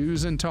 Dayton's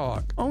News and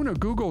Talk. Own a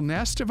Google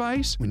Nest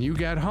device? When you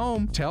get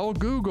home, tell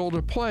Google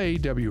to play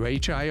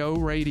WHIO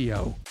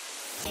Radio.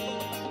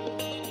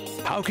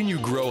 How can you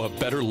grow a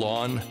better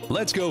lawn?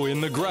 Let's go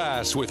in the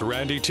grass with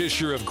Randy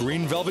Tischer of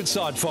Green Velvet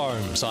Sod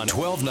Farms on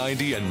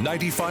 1290 and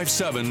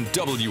 95.7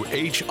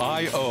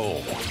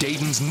 WHIO,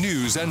 Dayton's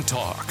News and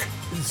Talk.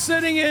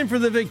 Sitting in for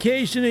the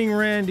vacationing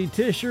Randy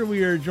Tischer,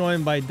 we are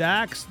joined by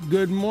Dax.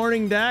 Good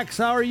morning, Dax.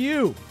 How are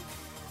you?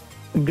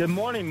 Good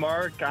morning,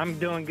 Mark. I'm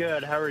doing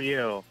good. How are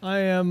you? I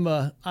am.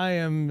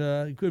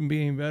 Couldn't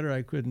be any better.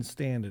 I couldn't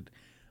stand it.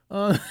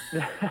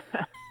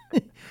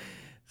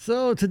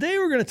 So today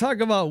we're going to talk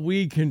about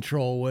weed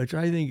control, which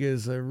I think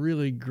is a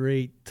really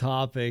great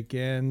topic.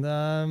 And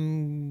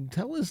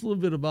tell us a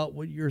little bit about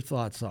what your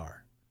thoughts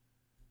are.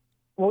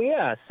 Well,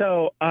 yeah.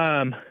 So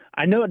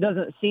I know it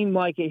doesn't seem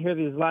like it here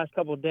these last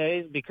couple of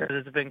days because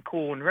it's been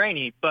cool and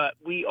rainy, but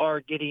we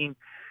are getting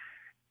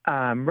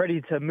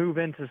ready to move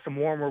into some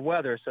warmer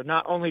weather. So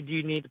not only do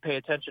you need to pay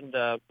attention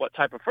to what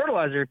type of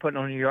fertilizer you're putting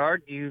on your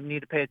yard, you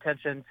need to pay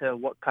attention to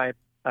what type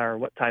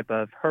of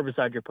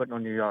herbicide you're putting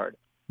on your yard.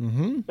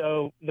 Mm-hmm.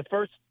 So the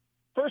first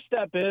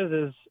step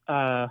is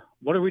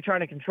what are we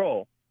trying to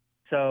control?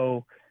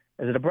 So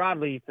is it a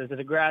broadleaf? Is it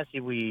a grassy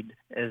weed?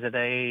 Is it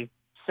a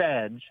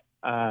sedge?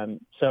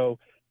 So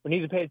we need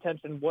to pay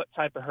attention what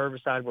type of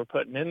herbicide we're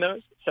putting in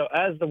those. So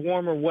as the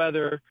warmer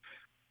weather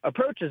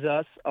approaches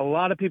us, a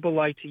lot of people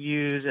like to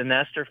use an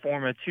ester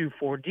form of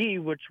 2,4-D,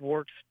 which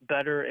works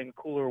better in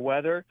cooler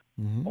weather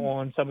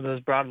on some of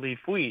those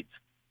broadleaf weeds.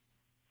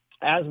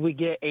 As we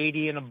get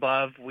 80 and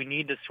above, we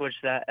need to switch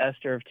that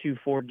ester of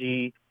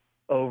 2,4-D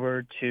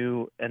over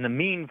to an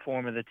amine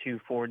form of the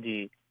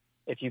 2,4-D.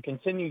 If you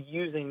continue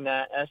using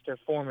that ester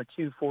form of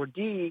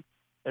 2,4-D,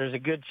 there's a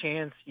good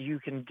chance you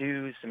can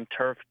do some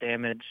turf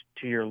damage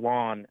to your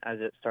lawn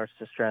as it starts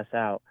to stress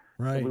out.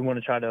 Right. So we want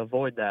to try to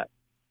avoid that.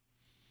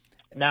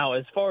 Now,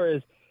 as far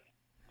as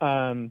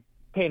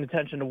paying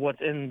attention to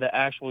what's in the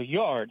actual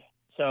yard.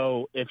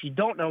 So if you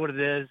don't know what it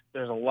is,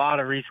 there's a lot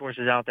of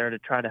resources out there to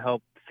try to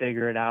help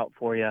figure it out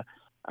for you.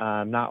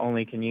 Not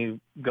only can you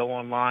go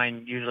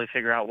online, usually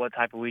figure out what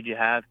type of weed you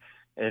have.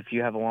 If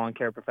you have a lawn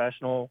care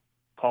professional,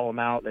 call them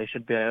out. They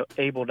should be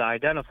able to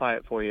identify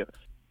it for you.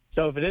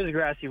 So if it is a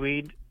grassy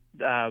weed,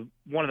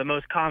 one of the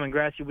most common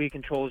grassy weed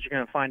controls you're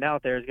going to find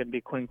out there is going to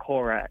be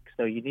quinclorac.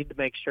 So you need to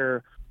make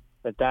sure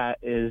that that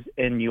is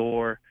in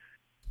your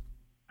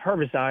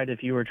herbicide.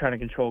 If you were trying to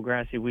control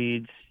grassy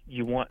weeds,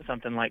 you want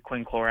something like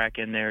quinclorac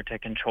in there to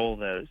control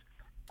those.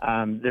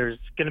 There's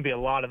going to be a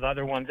lot of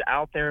other ones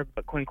out there,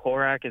 but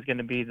quinclorac is going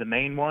to be the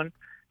main one.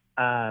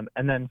 And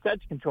then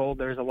sedge control,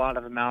 there's a lot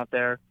of them out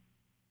there.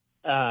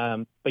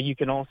 But you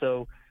can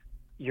also,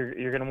 you're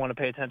going to want to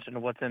pay attention to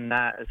what's in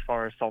that as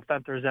far as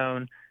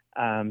sulfentrazone,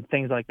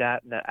 things like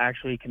that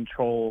actually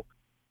control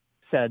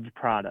sedge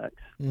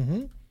products.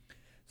 Mm-hmm.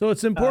 So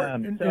it's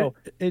important.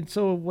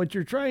 So what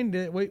you're trying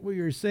to, what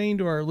you're saying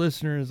to our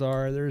listeners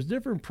are, there's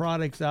different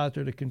products out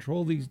there to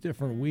control these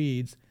different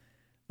weeds,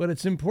 but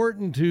it's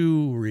important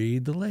to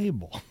read the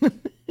label.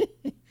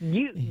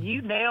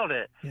 You nailed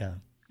it. Yeah.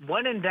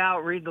 When in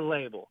doubt, read the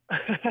label.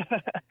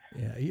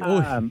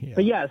 Yeah.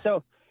 But yeah,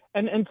 so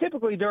and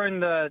typically during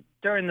the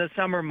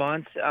summer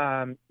months,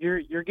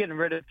 you're getting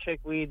rid of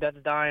chickweed that's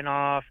dying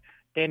off.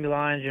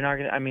 Dandelions, you're not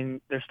gonna. I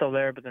mean, they're still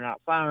there, but they're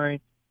not flowering.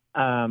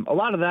 A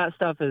lot of that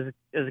stuff is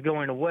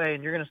going away,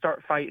 and you're going to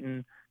start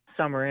fighting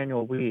summer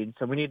annual weeds.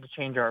 So we need to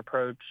change our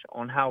approach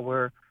on how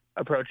we're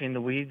approaching the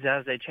weeds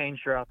as they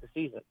change throughout the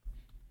season.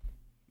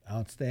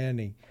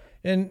 Outstanding.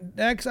 And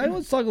Dax,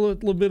 let's talk a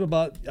little bit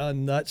about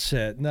nut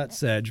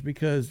sedge,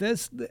 because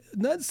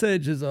nut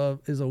sedge is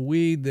a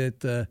weed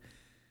that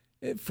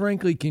it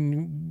frankly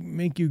can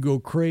make you go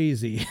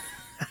crazy.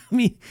 I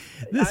mean,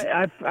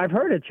 I've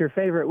heard it's your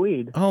favorite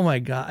weed. Oh my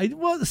God!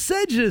 Well,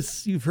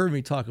 sedges. You've heard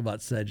me talk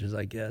about sedges,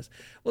 I guess.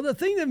 Well, the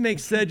thing that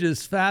makes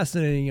sedges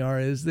fascinating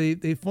is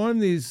they form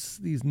these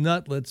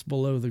nutlets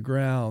below the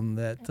ground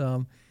that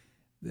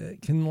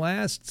can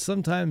last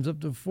sometimes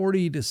up to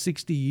 40 to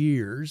 60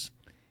 years,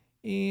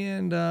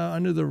 and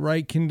under the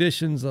right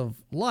conditions of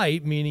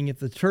light, meaning if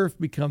the turf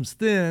becomes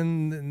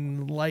thin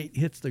and light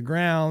hits the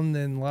ground,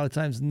 then a lot of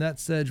times nut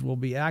sedge will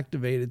be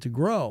activated to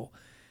grow,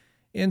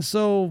 and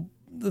so.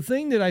 The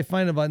thing that I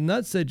find about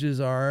nut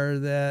sedges are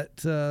that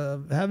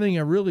having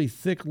a really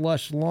thick,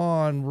 lush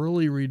lawn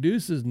really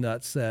reduces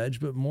nut sedge,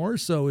 but more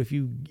so if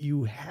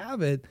you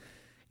have it,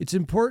 it's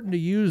important to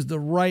use the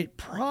right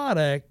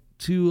product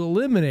to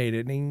eliminate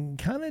it, and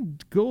kind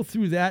of go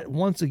through that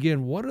once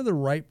again. What are the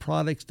right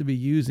products to be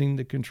using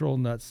to control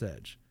nut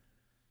sedge?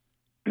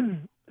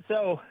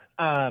 So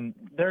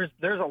there's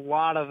a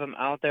lot of them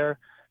out there.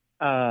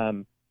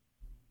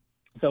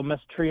 So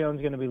mesotrione is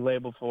going to be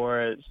labeled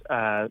for it.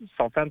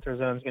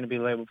 Sulfentrazone is going to be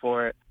labeled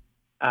for it.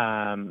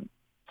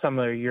 Some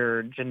of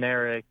your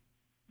generic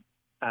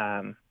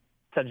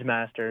sedge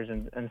masters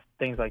and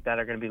things like that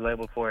are going to be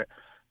labeled for it.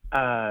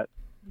 The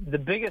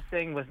biggest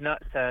thing with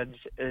nut sedge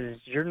is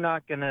you're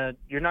not gonna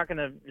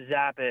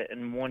zap it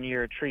in 1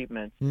 year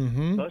treatment.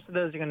 Mm-hmm. Most of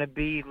those are going to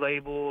be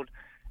labeled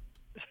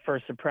for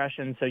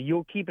suppression, so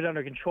you'll keep it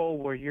under control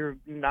where you're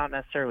not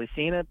necessarily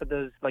seeing it. But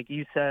those, like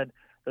you said,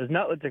 those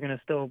nutlets are going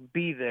to still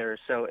be there.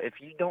 So if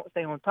you don't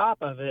stay on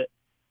top of it,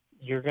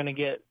 you're going to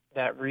get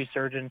that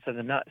resurgence of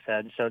the nut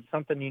sedge. So it's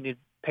something you need to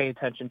pay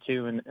attention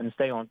to and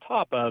stay on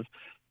top of.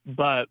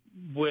 But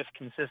with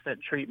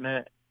consistent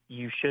treatment,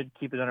 you should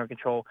keep it under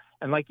control.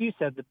 And like you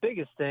said, the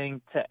biggest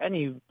thing to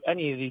any of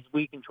these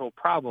weed control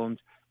problems,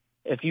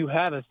 if you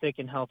have a thick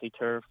and healthy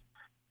turf,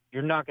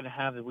 you're not going to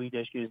have the weed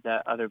issues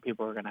that other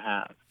people are going to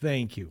have.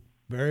 Thank you.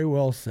 Very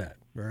well said.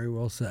 Very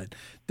well said.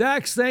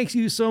 Dax, thanks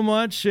you so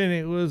much, and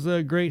it was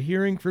great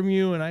hearing from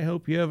you, and I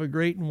hope you have a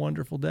great and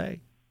wonderful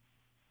day.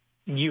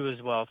 You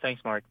as well.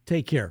 Thanks, Mark.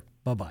 Take care.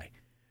 Bye-bye.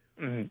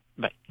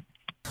 Bye.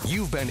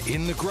 You've been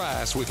in the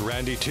grass with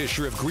Randy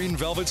Tisher of Green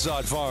Velvet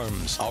Sod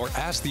Farms. Our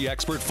Ask the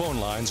Expert phone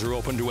lines are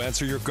open to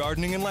answer your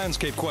gardening and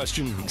landscape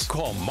questions.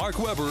 Call Mark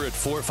Weber at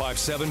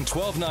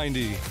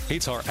 457-1290.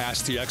 It's our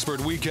Ask the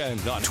Expert weekend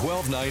on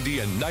 1290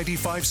 and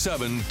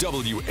 95.7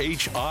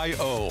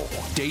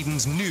 WHIO.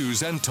 Dayton's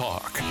News and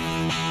Talk.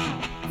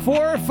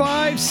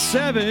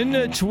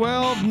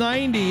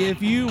 457-1290.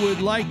 If you would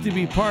like to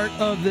be part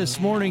of this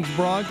morning's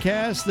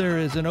broadcast, there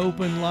is an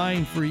open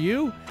line for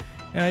you.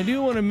 And I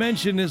do want to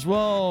mention as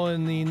well,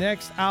 in the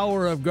next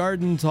hour of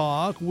Garden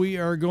Talk, we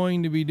are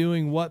going to be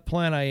doing What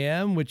Plant I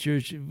Am, which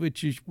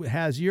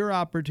has your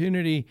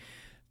opportunity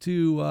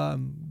to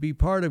be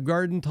part of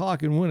Garden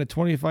Talk and win a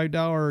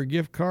 $25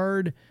 gift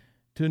card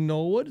to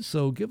Knollwood.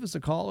 So give us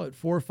a call at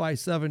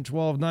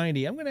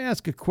 457-1290. I'm going to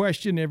ask a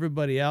question to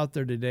everybody out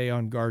there today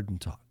on Garden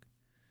Talk.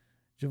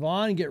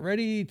 Javon, get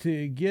ready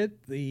to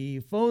get the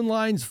phone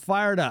lines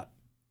fired up.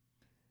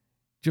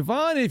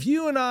 Javon, if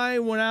you and I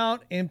went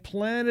out and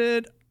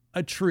planted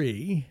a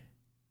tree,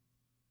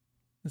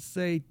 let's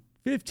say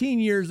 15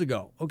 years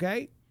ago,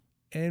 okay?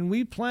 And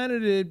we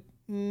planted it,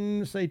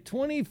 say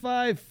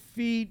 25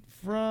 feet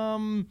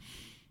from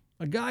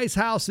a guy's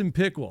house in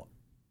Pickwa.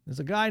 There's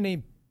a guy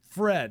named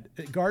Fred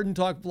at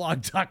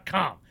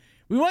GardenTalkBlog.com.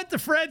 We went to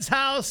Fred's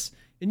house,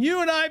 and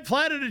you and I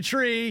planted a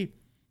tree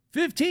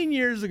 15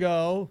 years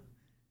ago,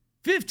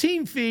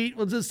 15 feet,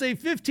 we'll just say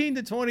 15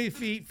 to 20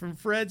 feet from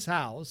Fred's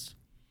house.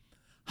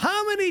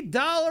 How many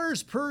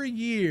dollars per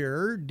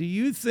year do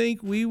you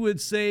think we would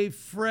save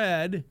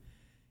Fred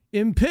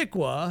in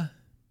Piqua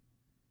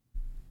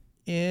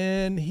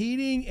in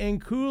heating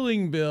and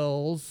cooling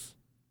bills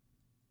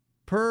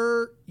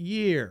per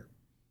year?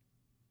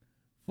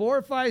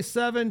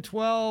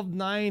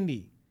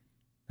 457-1290.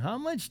 How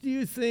much do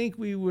you think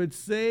we would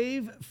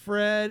save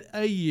Fred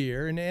a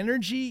year in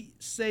energy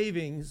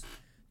savings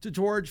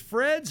towards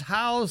Fred's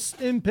house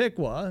in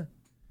Piqua?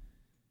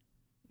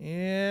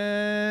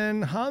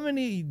 And how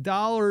many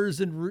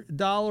dollars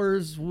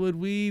would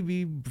we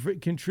be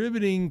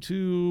contributing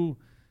to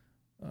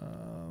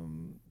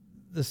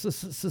the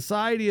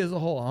society as a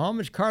whole? How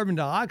much carbon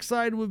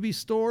dioxide would be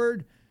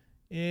stored?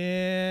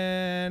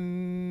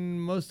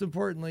 And most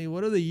importantly,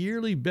 what are the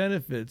yearly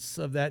benefits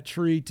of that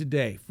tree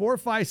today?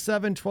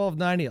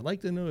 457-1290. I'd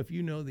like to know if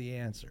you know the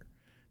answer.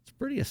 It's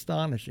pretty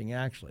astonishing,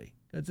 actually,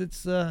 because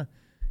it's an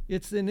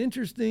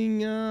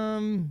interesting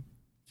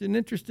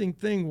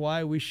thing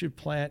why we should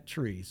plant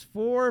trees.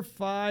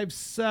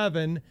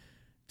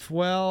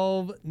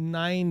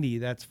 457-1290.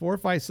 That's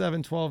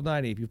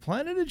 457-1290. If you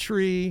planted a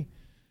tree,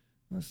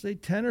 let's say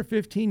 10 or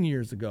 15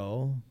 years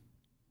ago,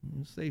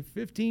 say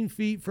 15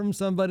 feet from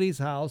somebody's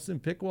house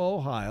in Piqua,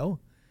 Ohio,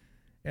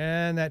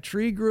 and that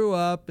tree grew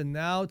up, and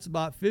now it's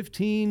about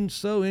 15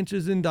 so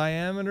inches in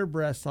diameter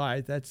breast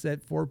height. That's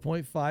at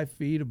 4.5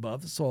 feet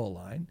above the soil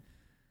line.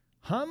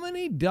 How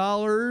many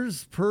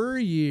dollars per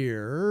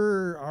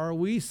year are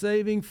we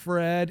saving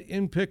Fred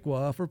in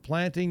Piqua for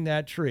planting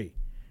that tree?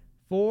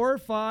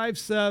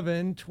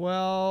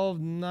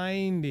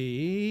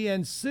 457-1290.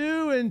 And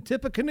Sue in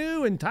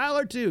Tippecanoe and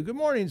Tyler too. Good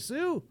morning,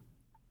 Sue.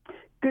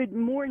 Good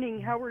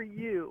morning. How are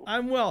you?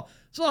 I'm well.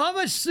 So how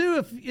much, Sue,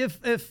 if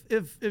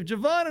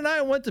Javon and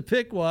I went to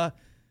Piqua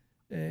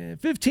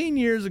 15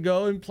 years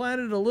ago and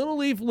planted a little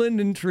leaf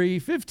linden tree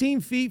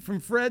 15 feet from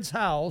Fred's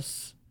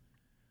house,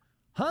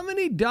 how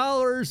many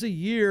dollars a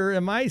year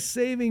am I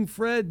saving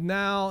Fred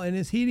now in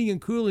his heating and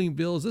cooling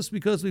bills just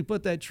because we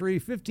put that tree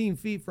 15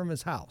 feet from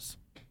his house?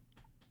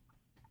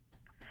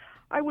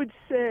 I would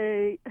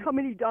say, how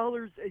many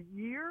dollars a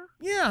year?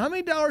 Yeah, how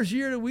many dollars a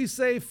year do we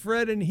save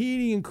Fred in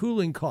heating and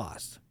cooling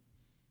costs?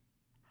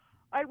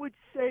 I would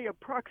say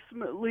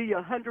approximately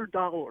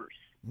 $100.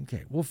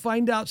 Okay, we'll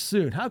find out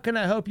soon. How can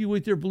I help you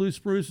with your blue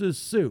spruces,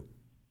 Sue?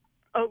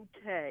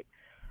 Okay.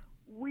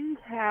 We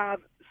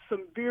have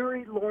some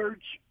very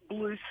large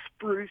blue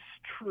spruce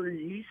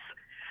trees,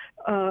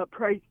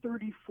 probably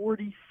 30,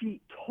 40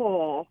 feet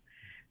tall.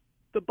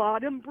 The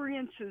bottom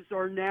branches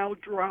are now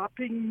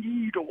dropping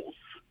needles.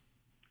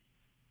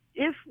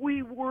 If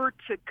we were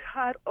to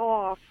cut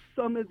off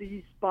some of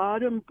these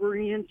bottom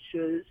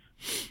branches,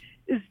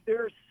 is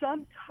there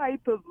some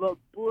type of a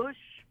bush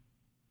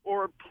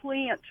or a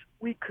plant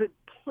we could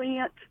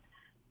plant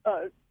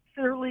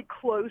fairly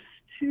close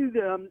to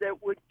them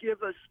that would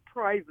give us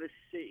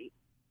privacy?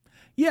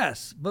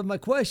 Yes, but my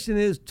question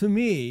is, to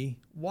me,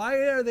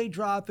 why are they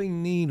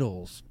dropping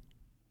needles?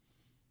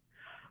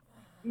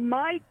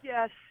 My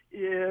guess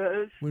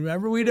is...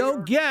 Remember, we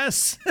don't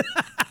guess.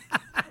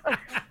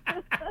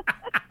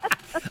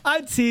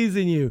 I'm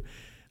teasing you.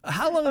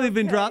 How long have they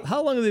been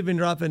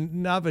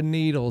dropping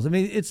needles? I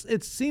mean,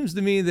 it seems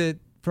to me that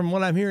from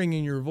what I'm hearing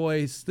in your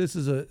voice, this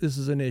is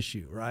an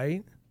issue,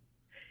 right?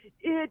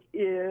 It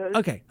is.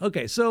 Okay.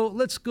 So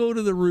let's go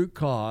to the root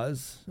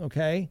cause.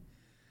 Okay.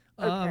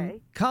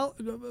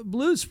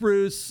 Blue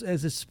spruce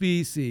as a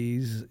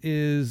species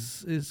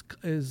is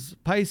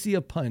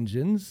Picea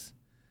pungens,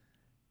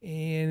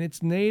 and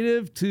it's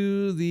native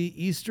to the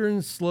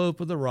eastern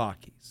slope of the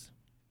Rockies.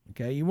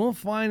 Okay, you won't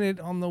find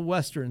it on the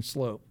western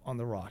slope on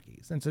the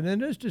Rockies. And it's an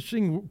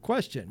interesting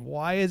question.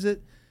 Why is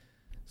it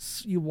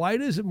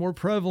more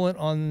prevalent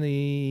on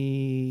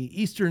the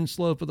eastern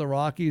slope of the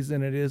Rockies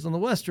than it is on the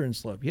western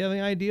slope? You have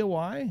any idea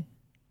why?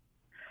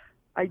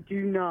 I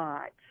do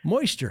not.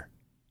 Moisture.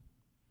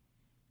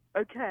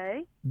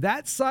 Okay.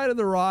 That side of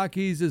the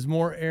Rockies is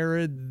more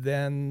arid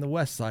than the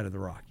west side of the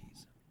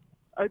Rockies.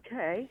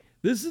 Okay.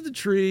 This is the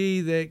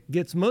tree that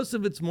gets most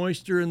of its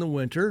moisture in the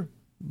winter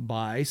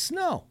by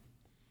snow.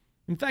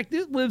 In fact,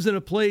 it lives in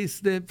a place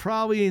that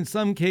probably in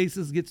some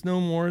cases gets no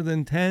more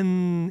than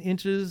 10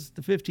 inches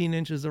to 15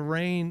 inches of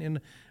rain and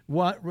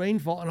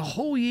rainfall in a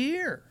whole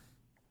year.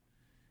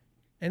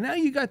 And now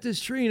you got this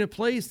tree in a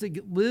place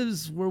that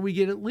lives where we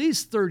get at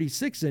least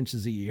 36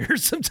 inches a year,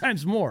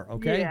 sometimes more,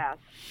 okay? Yeah.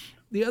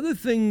 The other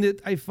thing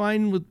that I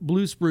find with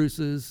blue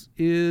spruces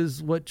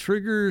is what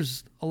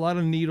triggers a lot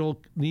of needle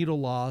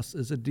loss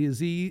is a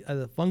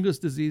fungus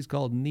disease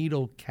called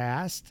needle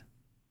cast.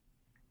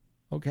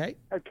 Okay.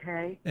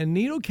 Okay. And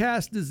needle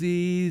cast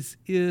disease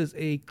is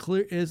a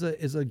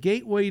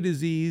gateway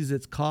disease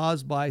that's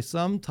caused by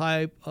some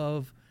type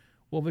of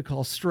what we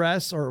call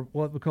stress or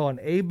what we call an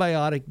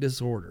abiotic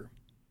disorder.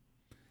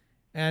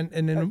 And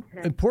an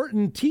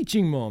important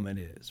teaching moment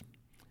is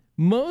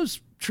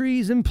Most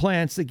trees and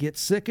plants that get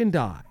sick and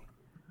die,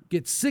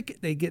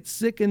 they get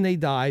sick and they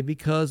die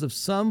because of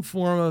some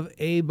form of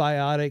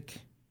abiotic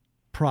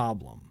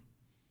problem.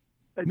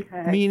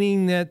 Okay.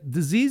 Meaning that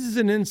diseases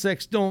and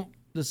insects don't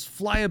just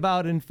fly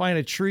about and find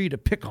a tree to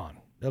pick on.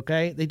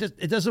 Okay,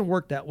 it doesn't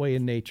work that way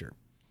in nature.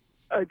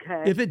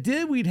 Okay. If it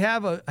did, we'd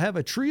have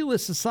a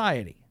treeless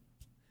society.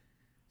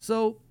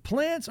 So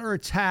plants are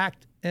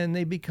attacked and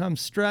they become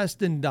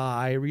stressed and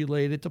die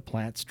related to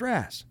plant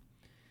stress.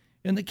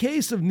 In the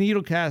case of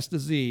needlecast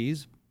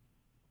disease,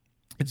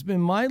 it's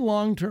been my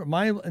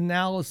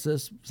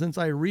analysis since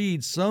I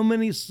read so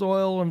many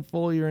soil and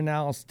foliar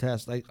analysis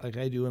tests like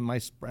I do in my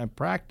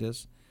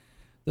practice.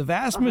 The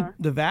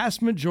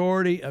vast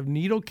majority of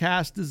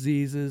needlecast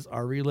diseases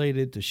are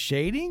related to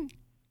shading,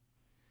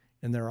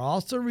 and they're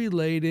also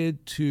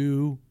related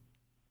to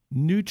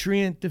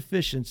nutrient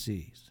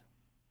deficiencies.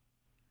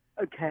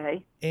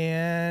 Okay.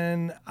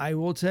 And I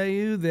will tell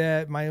you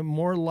that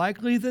more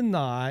likely than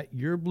not,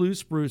 your blue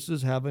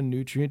spruces have a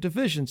nutrient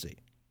deficiency.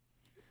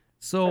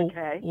 So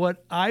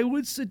what I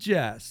would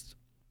suggest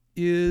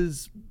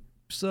is,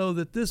 so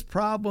that this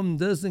problem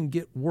doesn't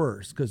get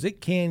worse, because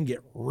it can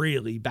get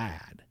really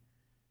bad.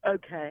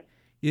 Okay.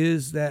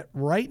 Is that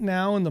right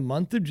now in the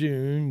month of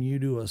June, you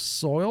do a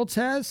soil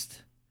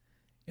test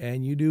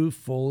and you do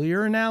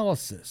foliar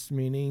analysis,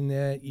 meaning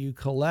that you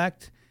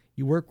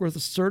work with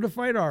a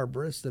certified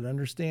arborist that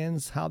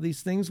understands how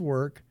these things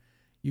work.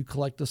 You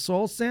collect a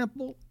soil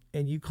sample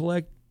and you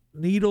collect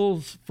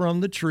needles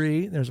from the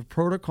tree. There's a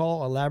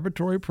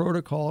laboratory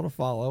protocol to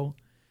follow.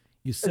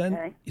 You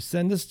send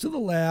this to the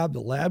lab. The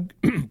lab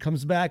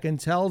comes back and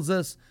tells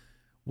us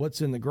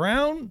what's in the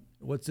ground,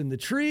 what's in the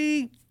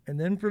tree, and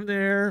then from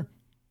there,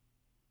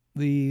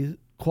 the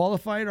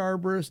qualified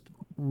arborist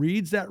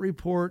reads that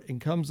report and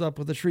comes up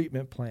with a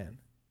treatment plan.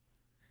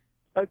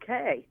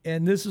 Okay.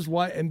 And this is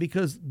why, and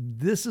because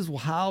this is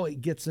how it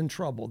gets in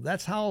trouble.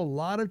 That's how a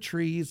lot of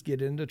trees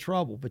get into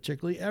trouble,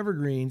 particularly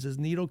evergreens, is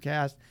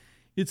needlecast.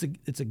 It's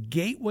a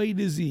gateway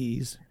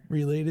disease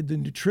related to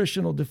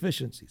nutritional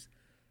deficiencies.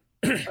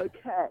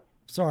 Okay.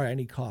 Sorry, I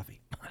need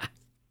coffee.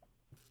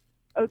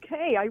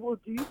 Okay, I will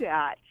do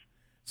that.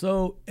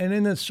 So, and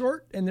in the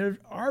short, and there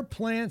are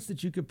plants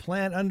that you could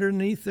plant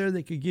underneath there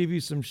that could give you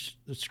some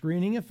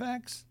screening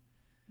effects.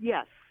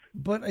 Yes.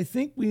 But I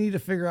think we need to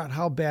figure out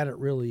how bad it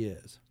really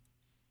is.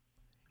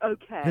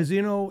 Okay. Because,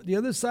 the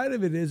other side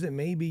of it is that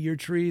maybe your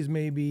trees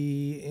may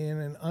be in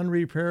an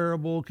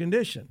unrepairable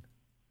condition.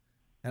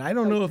 And I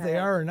don't know if they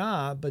are or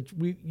not, but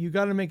you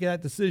got to make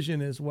that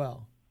decision as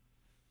well.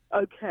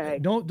 Okay.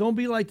 Don't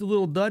be like the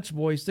little Dutch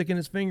boy sticking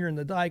his finger in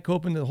the dike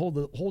hoping to hold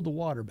the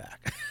water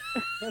back.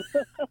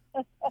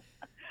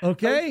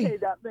 Okay? Okay,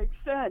 that makes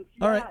sense.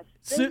 All right.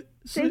 Thank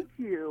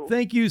you.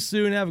 Thank you,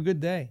 Sue, and have a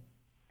good day.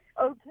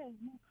 Okay,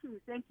 you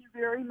too. Thank you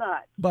very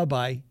much.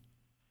 Bye-bye.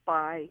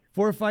 Bye.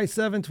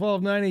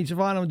 457-1290.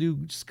 Javon, I'm going to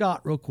do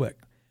Scott real quick.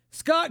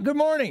 Scott, good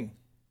morning.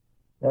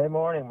 Hey,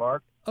 morning,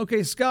 Mark.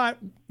 Okay, Scott,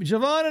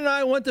 Javon and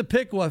I went to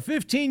Piqua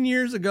 15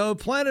 years ago,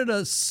 planted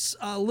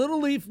a little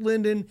leaf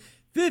linden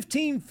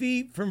 15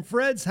 feet from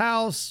Fred's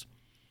house.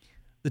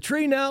 The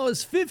tree now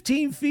is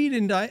 15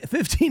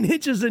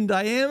 inches in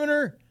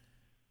diameter.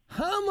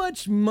 How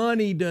much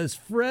money does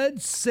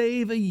Fred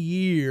save a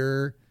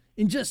year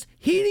in just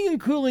heating and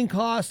cooling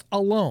costs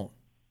alone?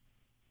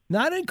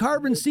 Not in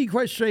carbon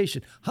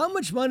sequestration. How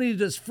much money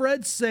does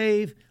Fred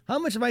save? How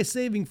much am I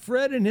saving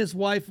Fred and his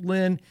wife,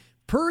 Lynn,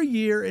 per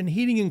year in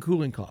heating and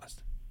cooling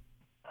costs?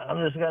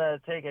 I'm just going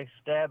to take a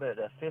stab at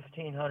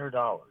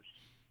 $1,500.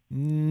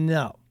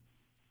 No.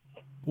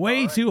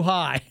 Way too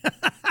high.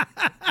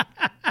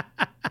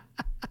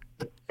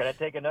 Can I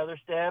take another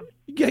stab?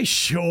 Yeah,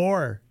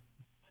 sure.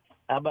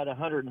 How about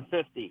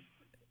 150?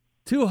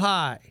 Too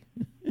high.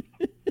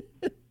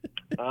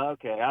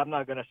 Okay, I'm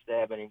not going to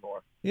stab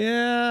anymore.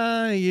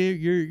 Yeah,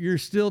 you're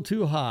still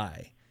too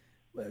high.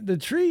 The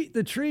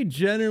tree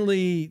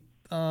generally,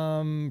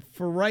 for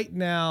right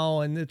now,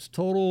 and its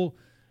total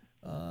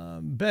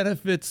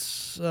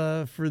benefits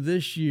for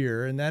this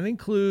year, and that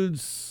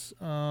includes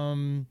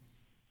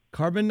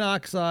carbon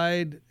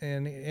dioxide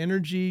and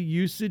energy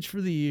usage for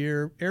the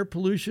year, air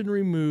pollution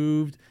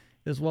removed,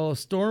 as well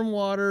as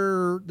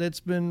stormwater that's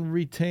been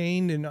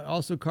retained, and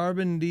also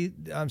carbon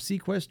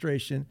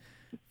sequestration.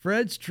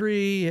 Fred's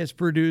tree has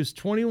produced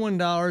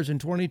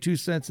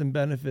 $21.22 in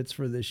benefits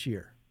for this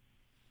year.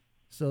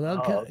 So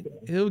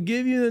it'll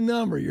give you the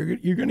number.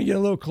 You're going to get a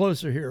little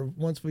closer here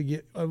once we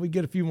get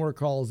a few more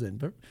calls in.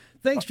 But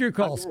thanks for your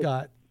call,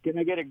 Scott. Can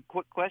I get a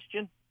quick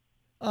question?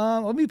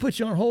 Let me put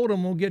you on hold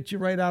and we'll get you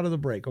right out of the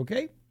break,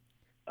 okay?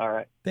 All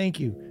right. Thank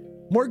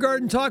you. More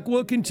Garden Talk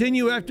will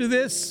continue after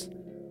this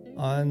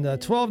on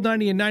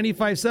 1290 and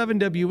 95.7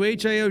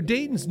 WHIO,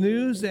 Dayton's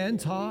News and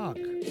Talk.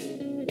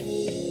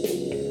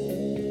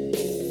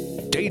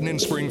 Dayton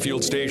and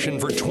Springfield station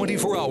for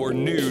 24-hour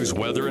news,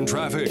 weather, and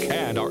traffic,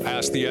 and our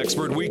Ask the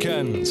Expert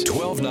weekends.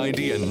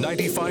 1290 and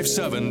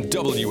 95.7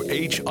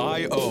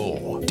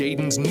 WHIO,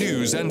 Dayton's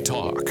News and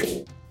Talk.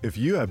 If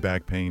you have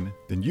back pain,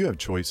 then you have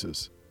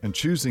choices. And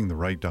choosing the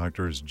right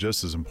doctor is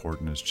just as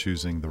important as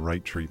choosing the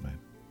right treatment.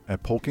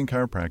 At Polking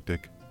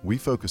Chiropractic, we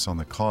focus on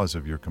the cause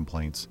of your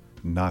complaints,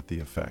 not the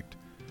effect.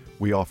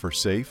 We offer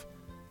safe,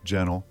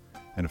 gentle,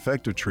 and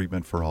effective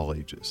treatment for all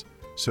ages.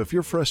 So if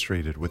you're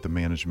frustrated with the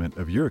management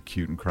of your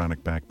acute and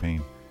chronic back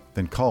pain,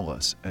 then call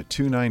us at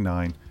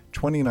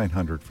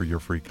 299-2900 for your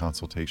free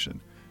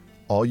consultation.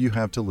 All you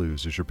have to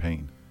lose is your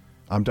pain.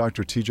 I'm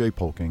Dr. TJ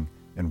Polking,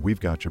 and we've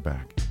got your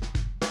back.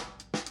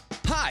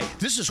 Hi,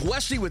 this is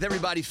Wesley with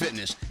Everybody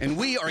Fitness, and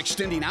we are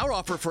extending our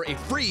offer for a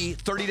free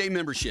 30-day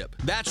membership.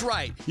 That's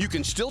right. You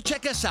can still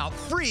check us out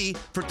free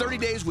for 30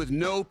 days with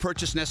no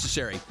purchase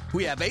necessary.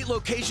 We have 8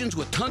 locations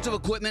with tons of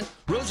equipment,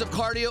 rows of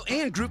cardio,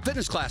 and group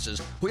fitness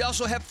classes. We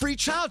also have free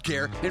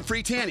childcare and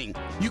free tanning.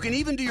 You can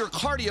even do your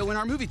cardio in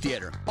our movie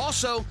theater.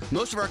 Also,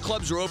 most of our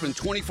clubs are open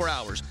 24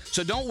 hours,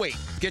 so don't wait.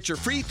 Get your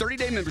free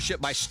 30-day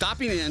membership by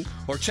stopping in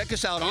or check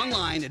us out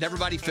online at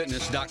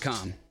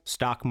everybodyfitness.com.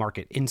 Stock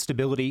market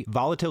instability,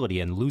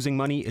 volatility, and losing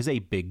money is a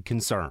big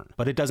concern,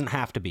 but it doesn't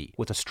have to be.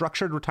 With a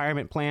structured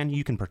retirement plan,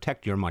 you can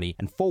protect your money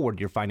and forward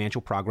your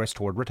financial progress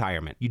toward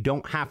retirement. You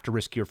don't have to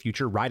risk your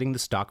future riding the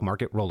stock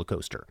market roller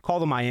coaster. Call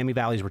the Miami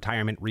Valley's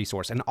retirement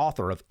resource and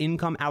author of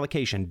Income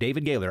Allocation,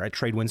 David Gaylor at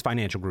Tradewinds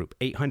Financial Group,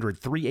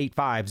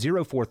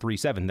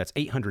 800-385-0437. That's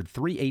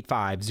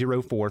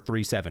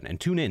 800-385-0437. And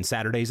tune in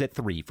Saturdays at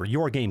 3 for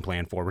your game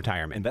plan for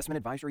retirement. Investment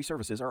advisory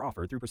services are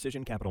offered through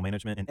Precision Capital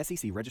Management and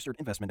SEC Registered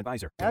Investment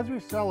Advisor. As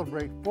we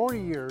celebrate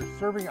 40 years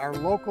serving our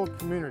local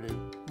community,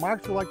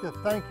 Marks would like to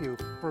thank you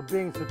for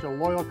being such a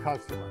loyal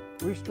customer.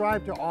 We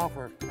strive to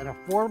offer an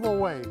affordable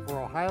way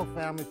for Ohio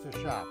families to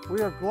shop.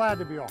 We are glad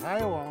to be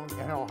Ohio-owned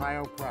and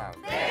Ohio proud.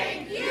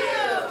 Thank you!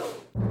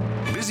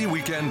 Busy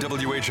weekend,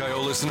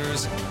 WHIO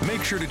listeners?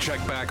 Make sure to check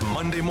back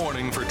Monday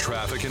morning for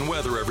traffic and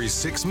weather every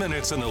 6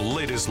 minutes and the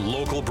latest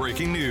local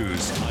breaking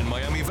news on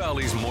Miami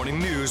Valley's Morning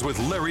News with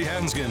Larry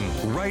Hansgen,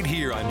 right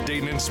here on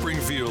Dayton and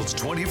Springfield's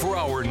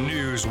 24-hour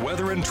news,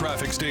 weather, and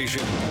traffic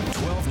station,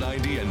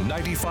 1290 and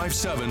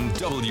 95.7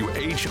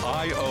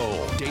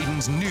 WHIO,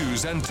 Dayton's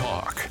News and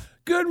Talk.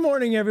 Good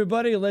morning,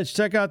 everybody. Let's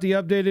check out the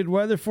updated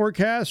weather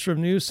forecast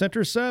from News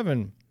Center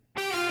 7.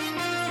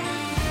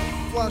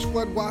 Flash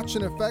flood watch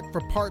in effect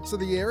for parts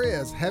of the area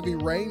as heavy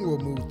rain will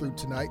move through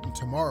tonight and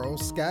tomorrow.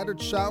 Scattered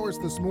showers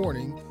this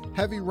morning.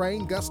 Heavy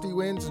rain, gusty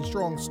winds, and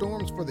strong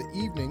storms for the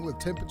evening with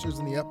temperatures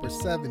in the upper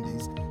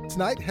 70s.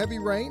 Tonight, heavy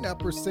rain,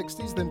 upper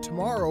 60s. Then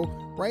tomorrow,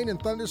 rain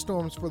and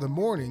thunderstorms for the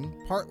morning.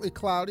 Partly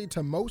cloudy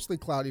to mostly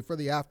cloudy for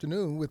the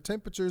afternoon with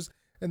temperatures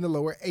in the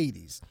lower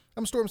 80s.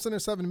 I'm Storm Center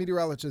 7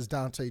 meteorologist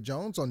Dante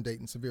Jones on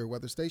Dayton Severe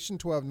Weather Station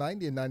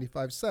 1290 and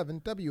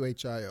 95.7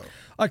 WHIO.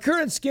 A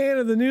current scan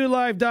of the new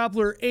live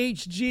Doppler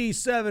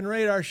HG7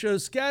 radar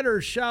shows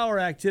scattered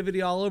shower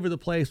activity all over the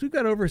place. We've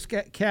got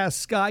overcast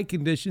sky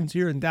conditions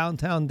here in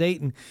downtown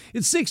Dayton.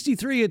 It's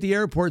 63 at the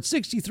airport,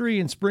 63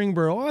 in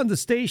Springboro. On the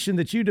station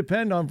that you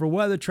depend on for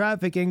weather,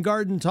 traffic, and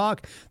garden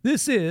talk,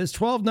 this is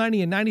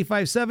 1290 and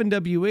 95.7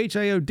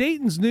 WHIO,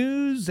 Dayton's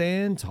News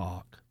and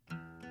Talk.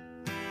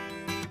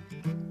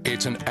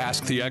 It's an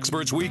Ask the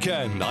Experts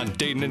weekend on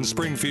Dayton and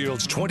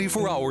Springfield's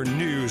 24-hour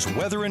news,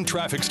 weather, and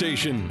traffic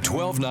station,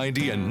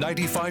 1290 and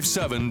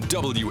 95.7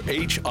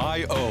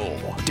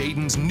 WHIO,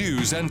 Dayton's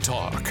News and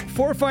Talk.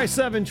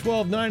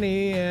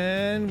 457-1290,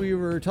 and we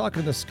were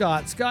talking to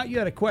Scott. Scott, you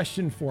had a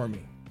question for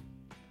me.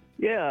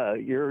 Yeah,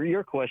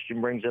 your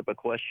question brings up a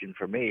question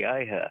for me.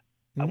 I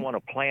want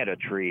to plant a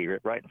tree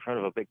right in front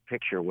of a big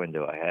picture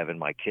window I have in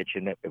my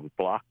kitchen that would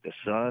block the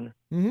sun,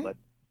 but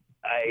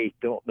I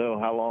don't know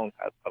how long.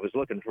 I was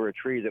looking for a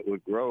tree that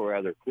would grow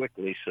rather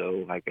quickly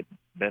so I could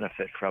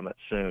benefit from it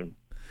soon.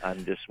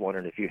 I'm just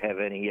wondering if you have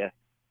any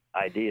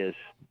ideas.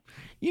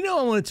 You know,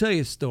 I want to tell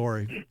you a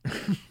story.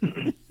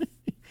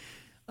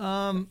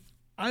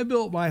 I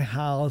built my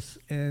house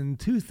in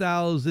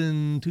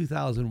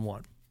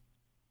 2001.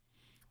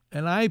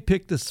 And I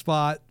picked a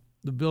spot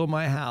to build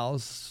my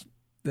house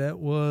that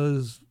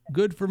was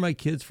good for my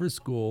kids for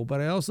school,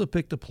 but I also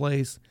picked a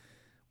place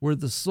where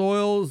the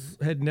soils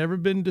had never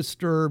been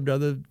disturbed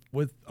other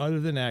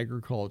than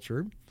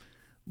agriculture.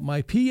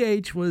 My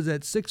pH was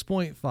at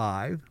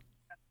 6.5,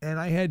 and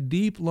I had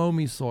deep,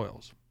 loamy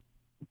soils.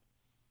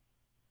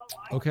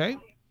 Okay?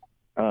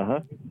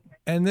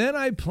 And then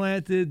I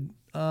planted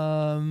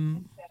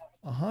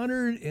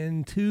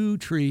 102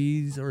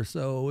 trees or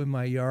so in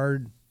my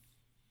yard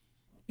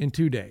in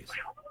 2 days.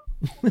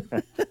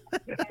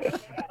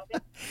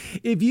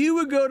 If you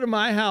would go to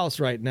my house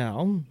right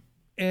now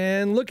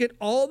and look at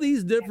all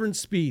these different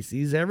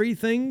species,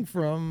 everything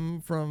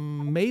from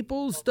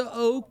maples to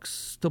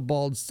oaks to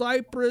bald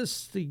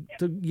cypress to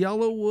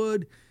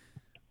yellowwood,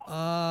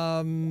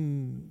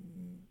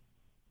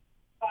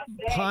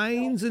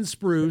 pines and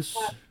spruce.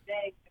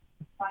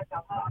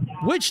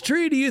 Which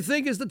tree do you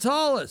think is the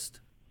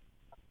tallest?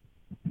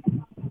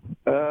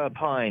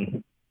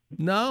 Pine.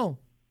 No.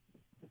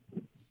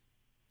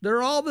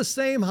 They're all the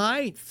same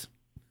height.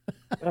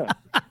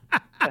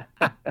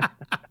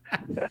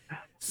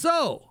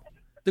 So,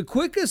 the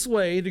quickest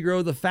way to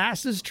grow the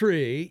fastest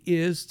tree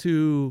is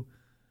to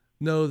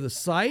know the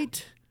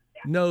site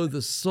know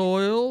the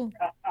soil,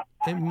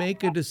 and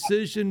make a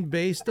decision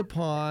based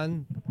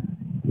upon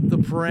the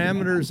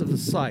parameters of the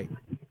site.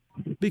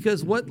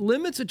 Because what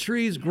limits a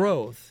tree's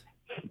growth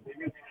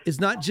is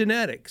not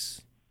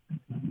genetics,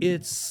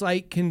 it's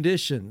site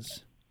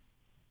conditions.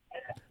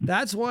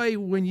 That's why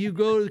when you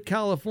go to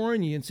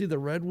California and see the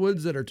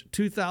redwoods that are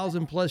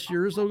 2,000 plus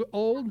years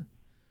old,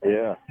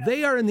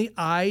 they are in the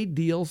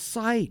ideal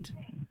site.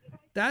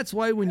 That's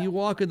why when you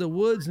walk in the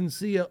woods and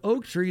see an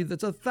oak tree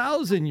that's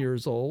 1,000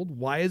 years old,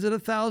 why is it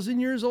 1,000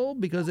 years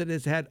old? Because it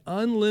has had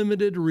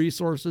unlimited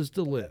resources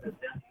to live.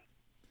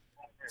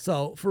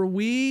 So for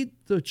we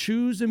to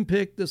choose and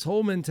pick this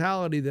whole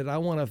mentality that I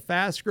want a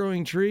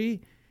fast-growing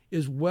tree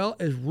is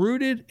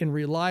rooted in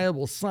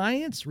reliable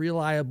science,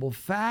 reliable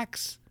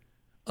facts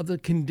of the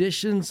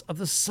conditions of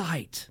the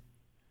site.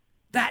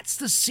 That's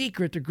the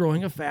secret to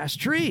growing a fast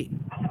tree.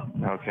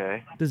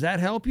 Okay. Does that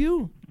help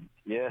you?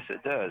 Yes,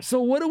 it does.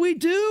 So what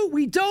do?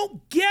 We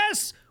don't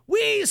guess.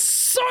 We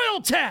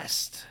soil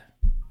test.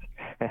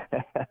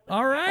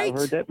 All right? I've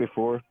heard that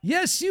before.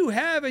 Yes, you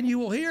have, and you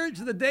will hear it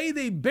to the day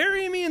they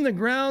bury me in the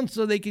ground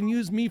so they can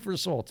use me for a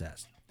soil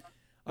test.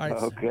 All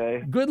right.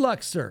 Okay. Good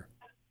luck, sir.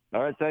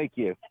 All right, thank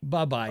you.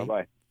 Bye-bye.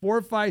 Bye-bye.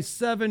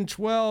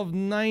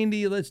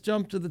 457-1290. Let's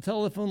jump to the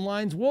telephone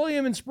lines.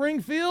 William in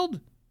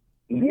Springfield?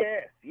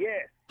 Yes.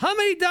 How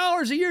many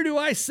dollars a year do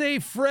I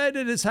save Fred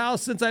at his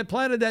house since I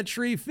planted that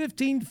tree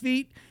 15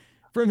 feet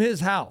from his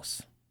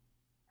house?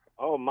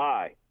 Oh,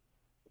 my.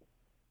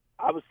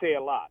 I would say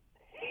a lot.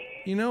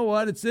 You know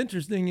what? It's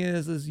interesting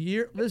is this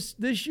year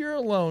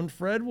alone,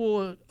 Fred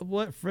will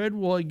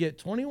get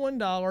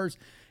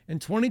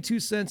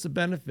 $21.22 of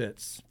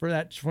benefits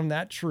from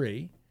that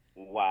tree.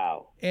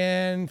 Wow.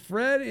 And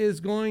Fred is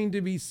going to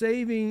be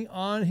saving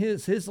on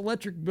his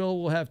electric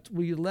bill will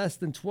be less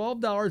than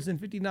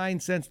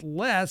 $12.59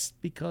 less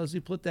because he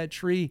put that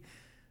tree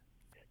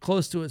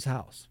close to his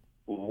house.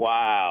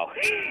 Wow.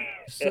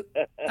 So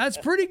that's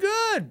pretty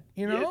good,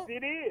 you know? Yes,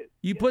 it is.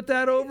 You put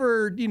that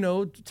over,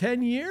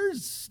 10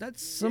 years,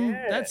 that's some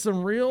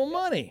real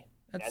money.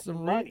 That's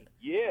some money.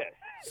 Yes.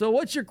 So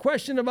what's your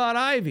question about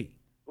ivy?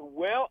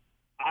 Well,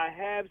 I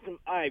have some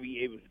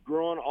ivy. It was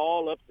growing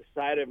all up the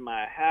side of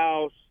my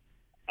house,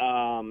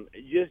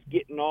 just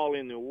getting all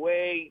in the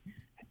way,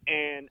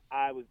 and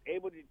I was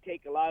able to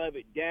take a lot of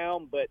it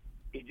down, but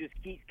it just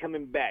keeps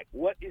coming back.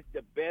 What is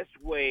the best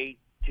way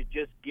to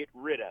just get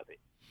rid of it?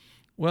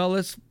 Well,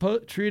 let's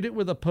treat it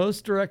with a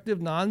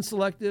post-directive,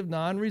 non-selective,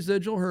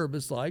 non-residual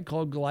herbicide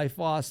called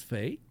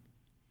glyphosate,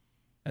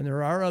 and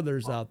there are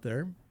others out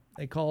there.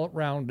 They call it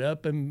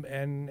Roundup,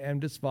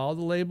 and just follow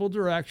the label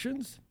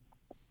directions.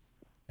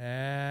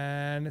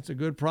 And it's a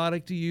good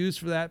product to use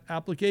for that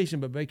application,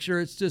 but make sure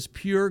it's just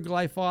pure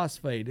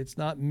glyphosate. It's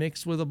not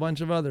mixed with a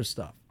bunch of other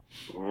stuff.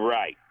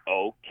 Right.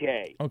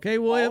 Okay. Okay,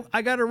 William,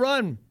 I got to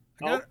run.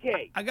 I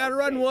got to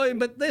run, William,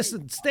 but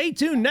listen, stay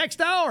tuned. Next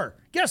hour,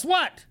 guess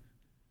what?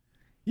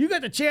 You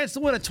got the chance to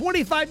win a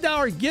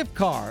 $25 gift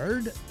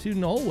card to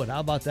Knollwood.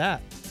 How about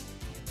that?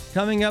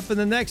 Coming up in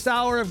the next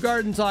hour of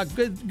Garden Talk.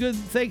 Good.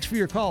 Thanks for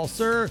your call,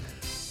 sir.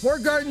 More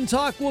Garden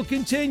Talk will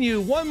continue.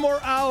 One more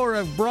hour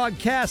of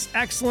broadcast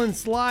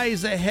excellence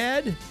lies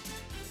ahead.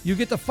 You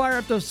get to fire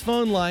up those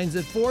phone lines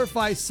at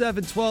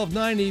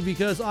 457-1290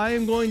 because I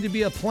am going to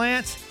be a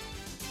plant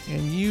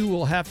and you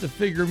will have to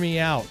figure me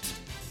out.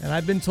 And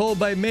I've been told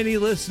by many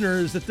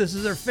listeners that this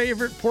is their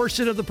favorite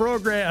portion of the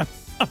program.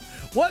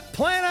 What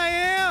plant I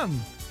am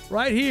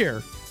right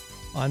here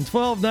on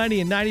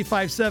 1290 and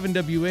 95.7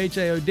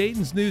 WHIO,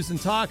 Dayton's News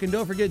and Talk. And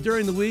don't forget,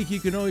 during the week,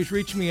 you can always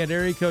reach me at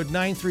area code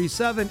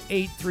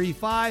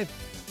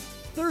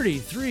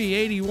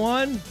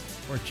 937-835-3381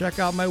 or check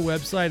out my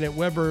website at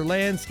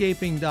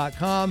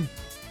weberlandscaping.com.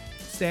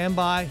 Stand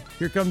by.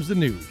 Here comes the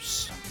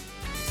news.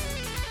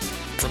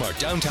 From our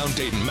downtown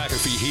Dayton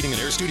McAfee Heating and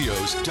Air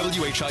Studios,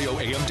 WHIO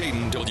AM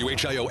Dayton,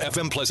 WHIO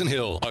FM Pleasant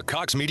Hill, a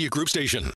Cox Media Group station.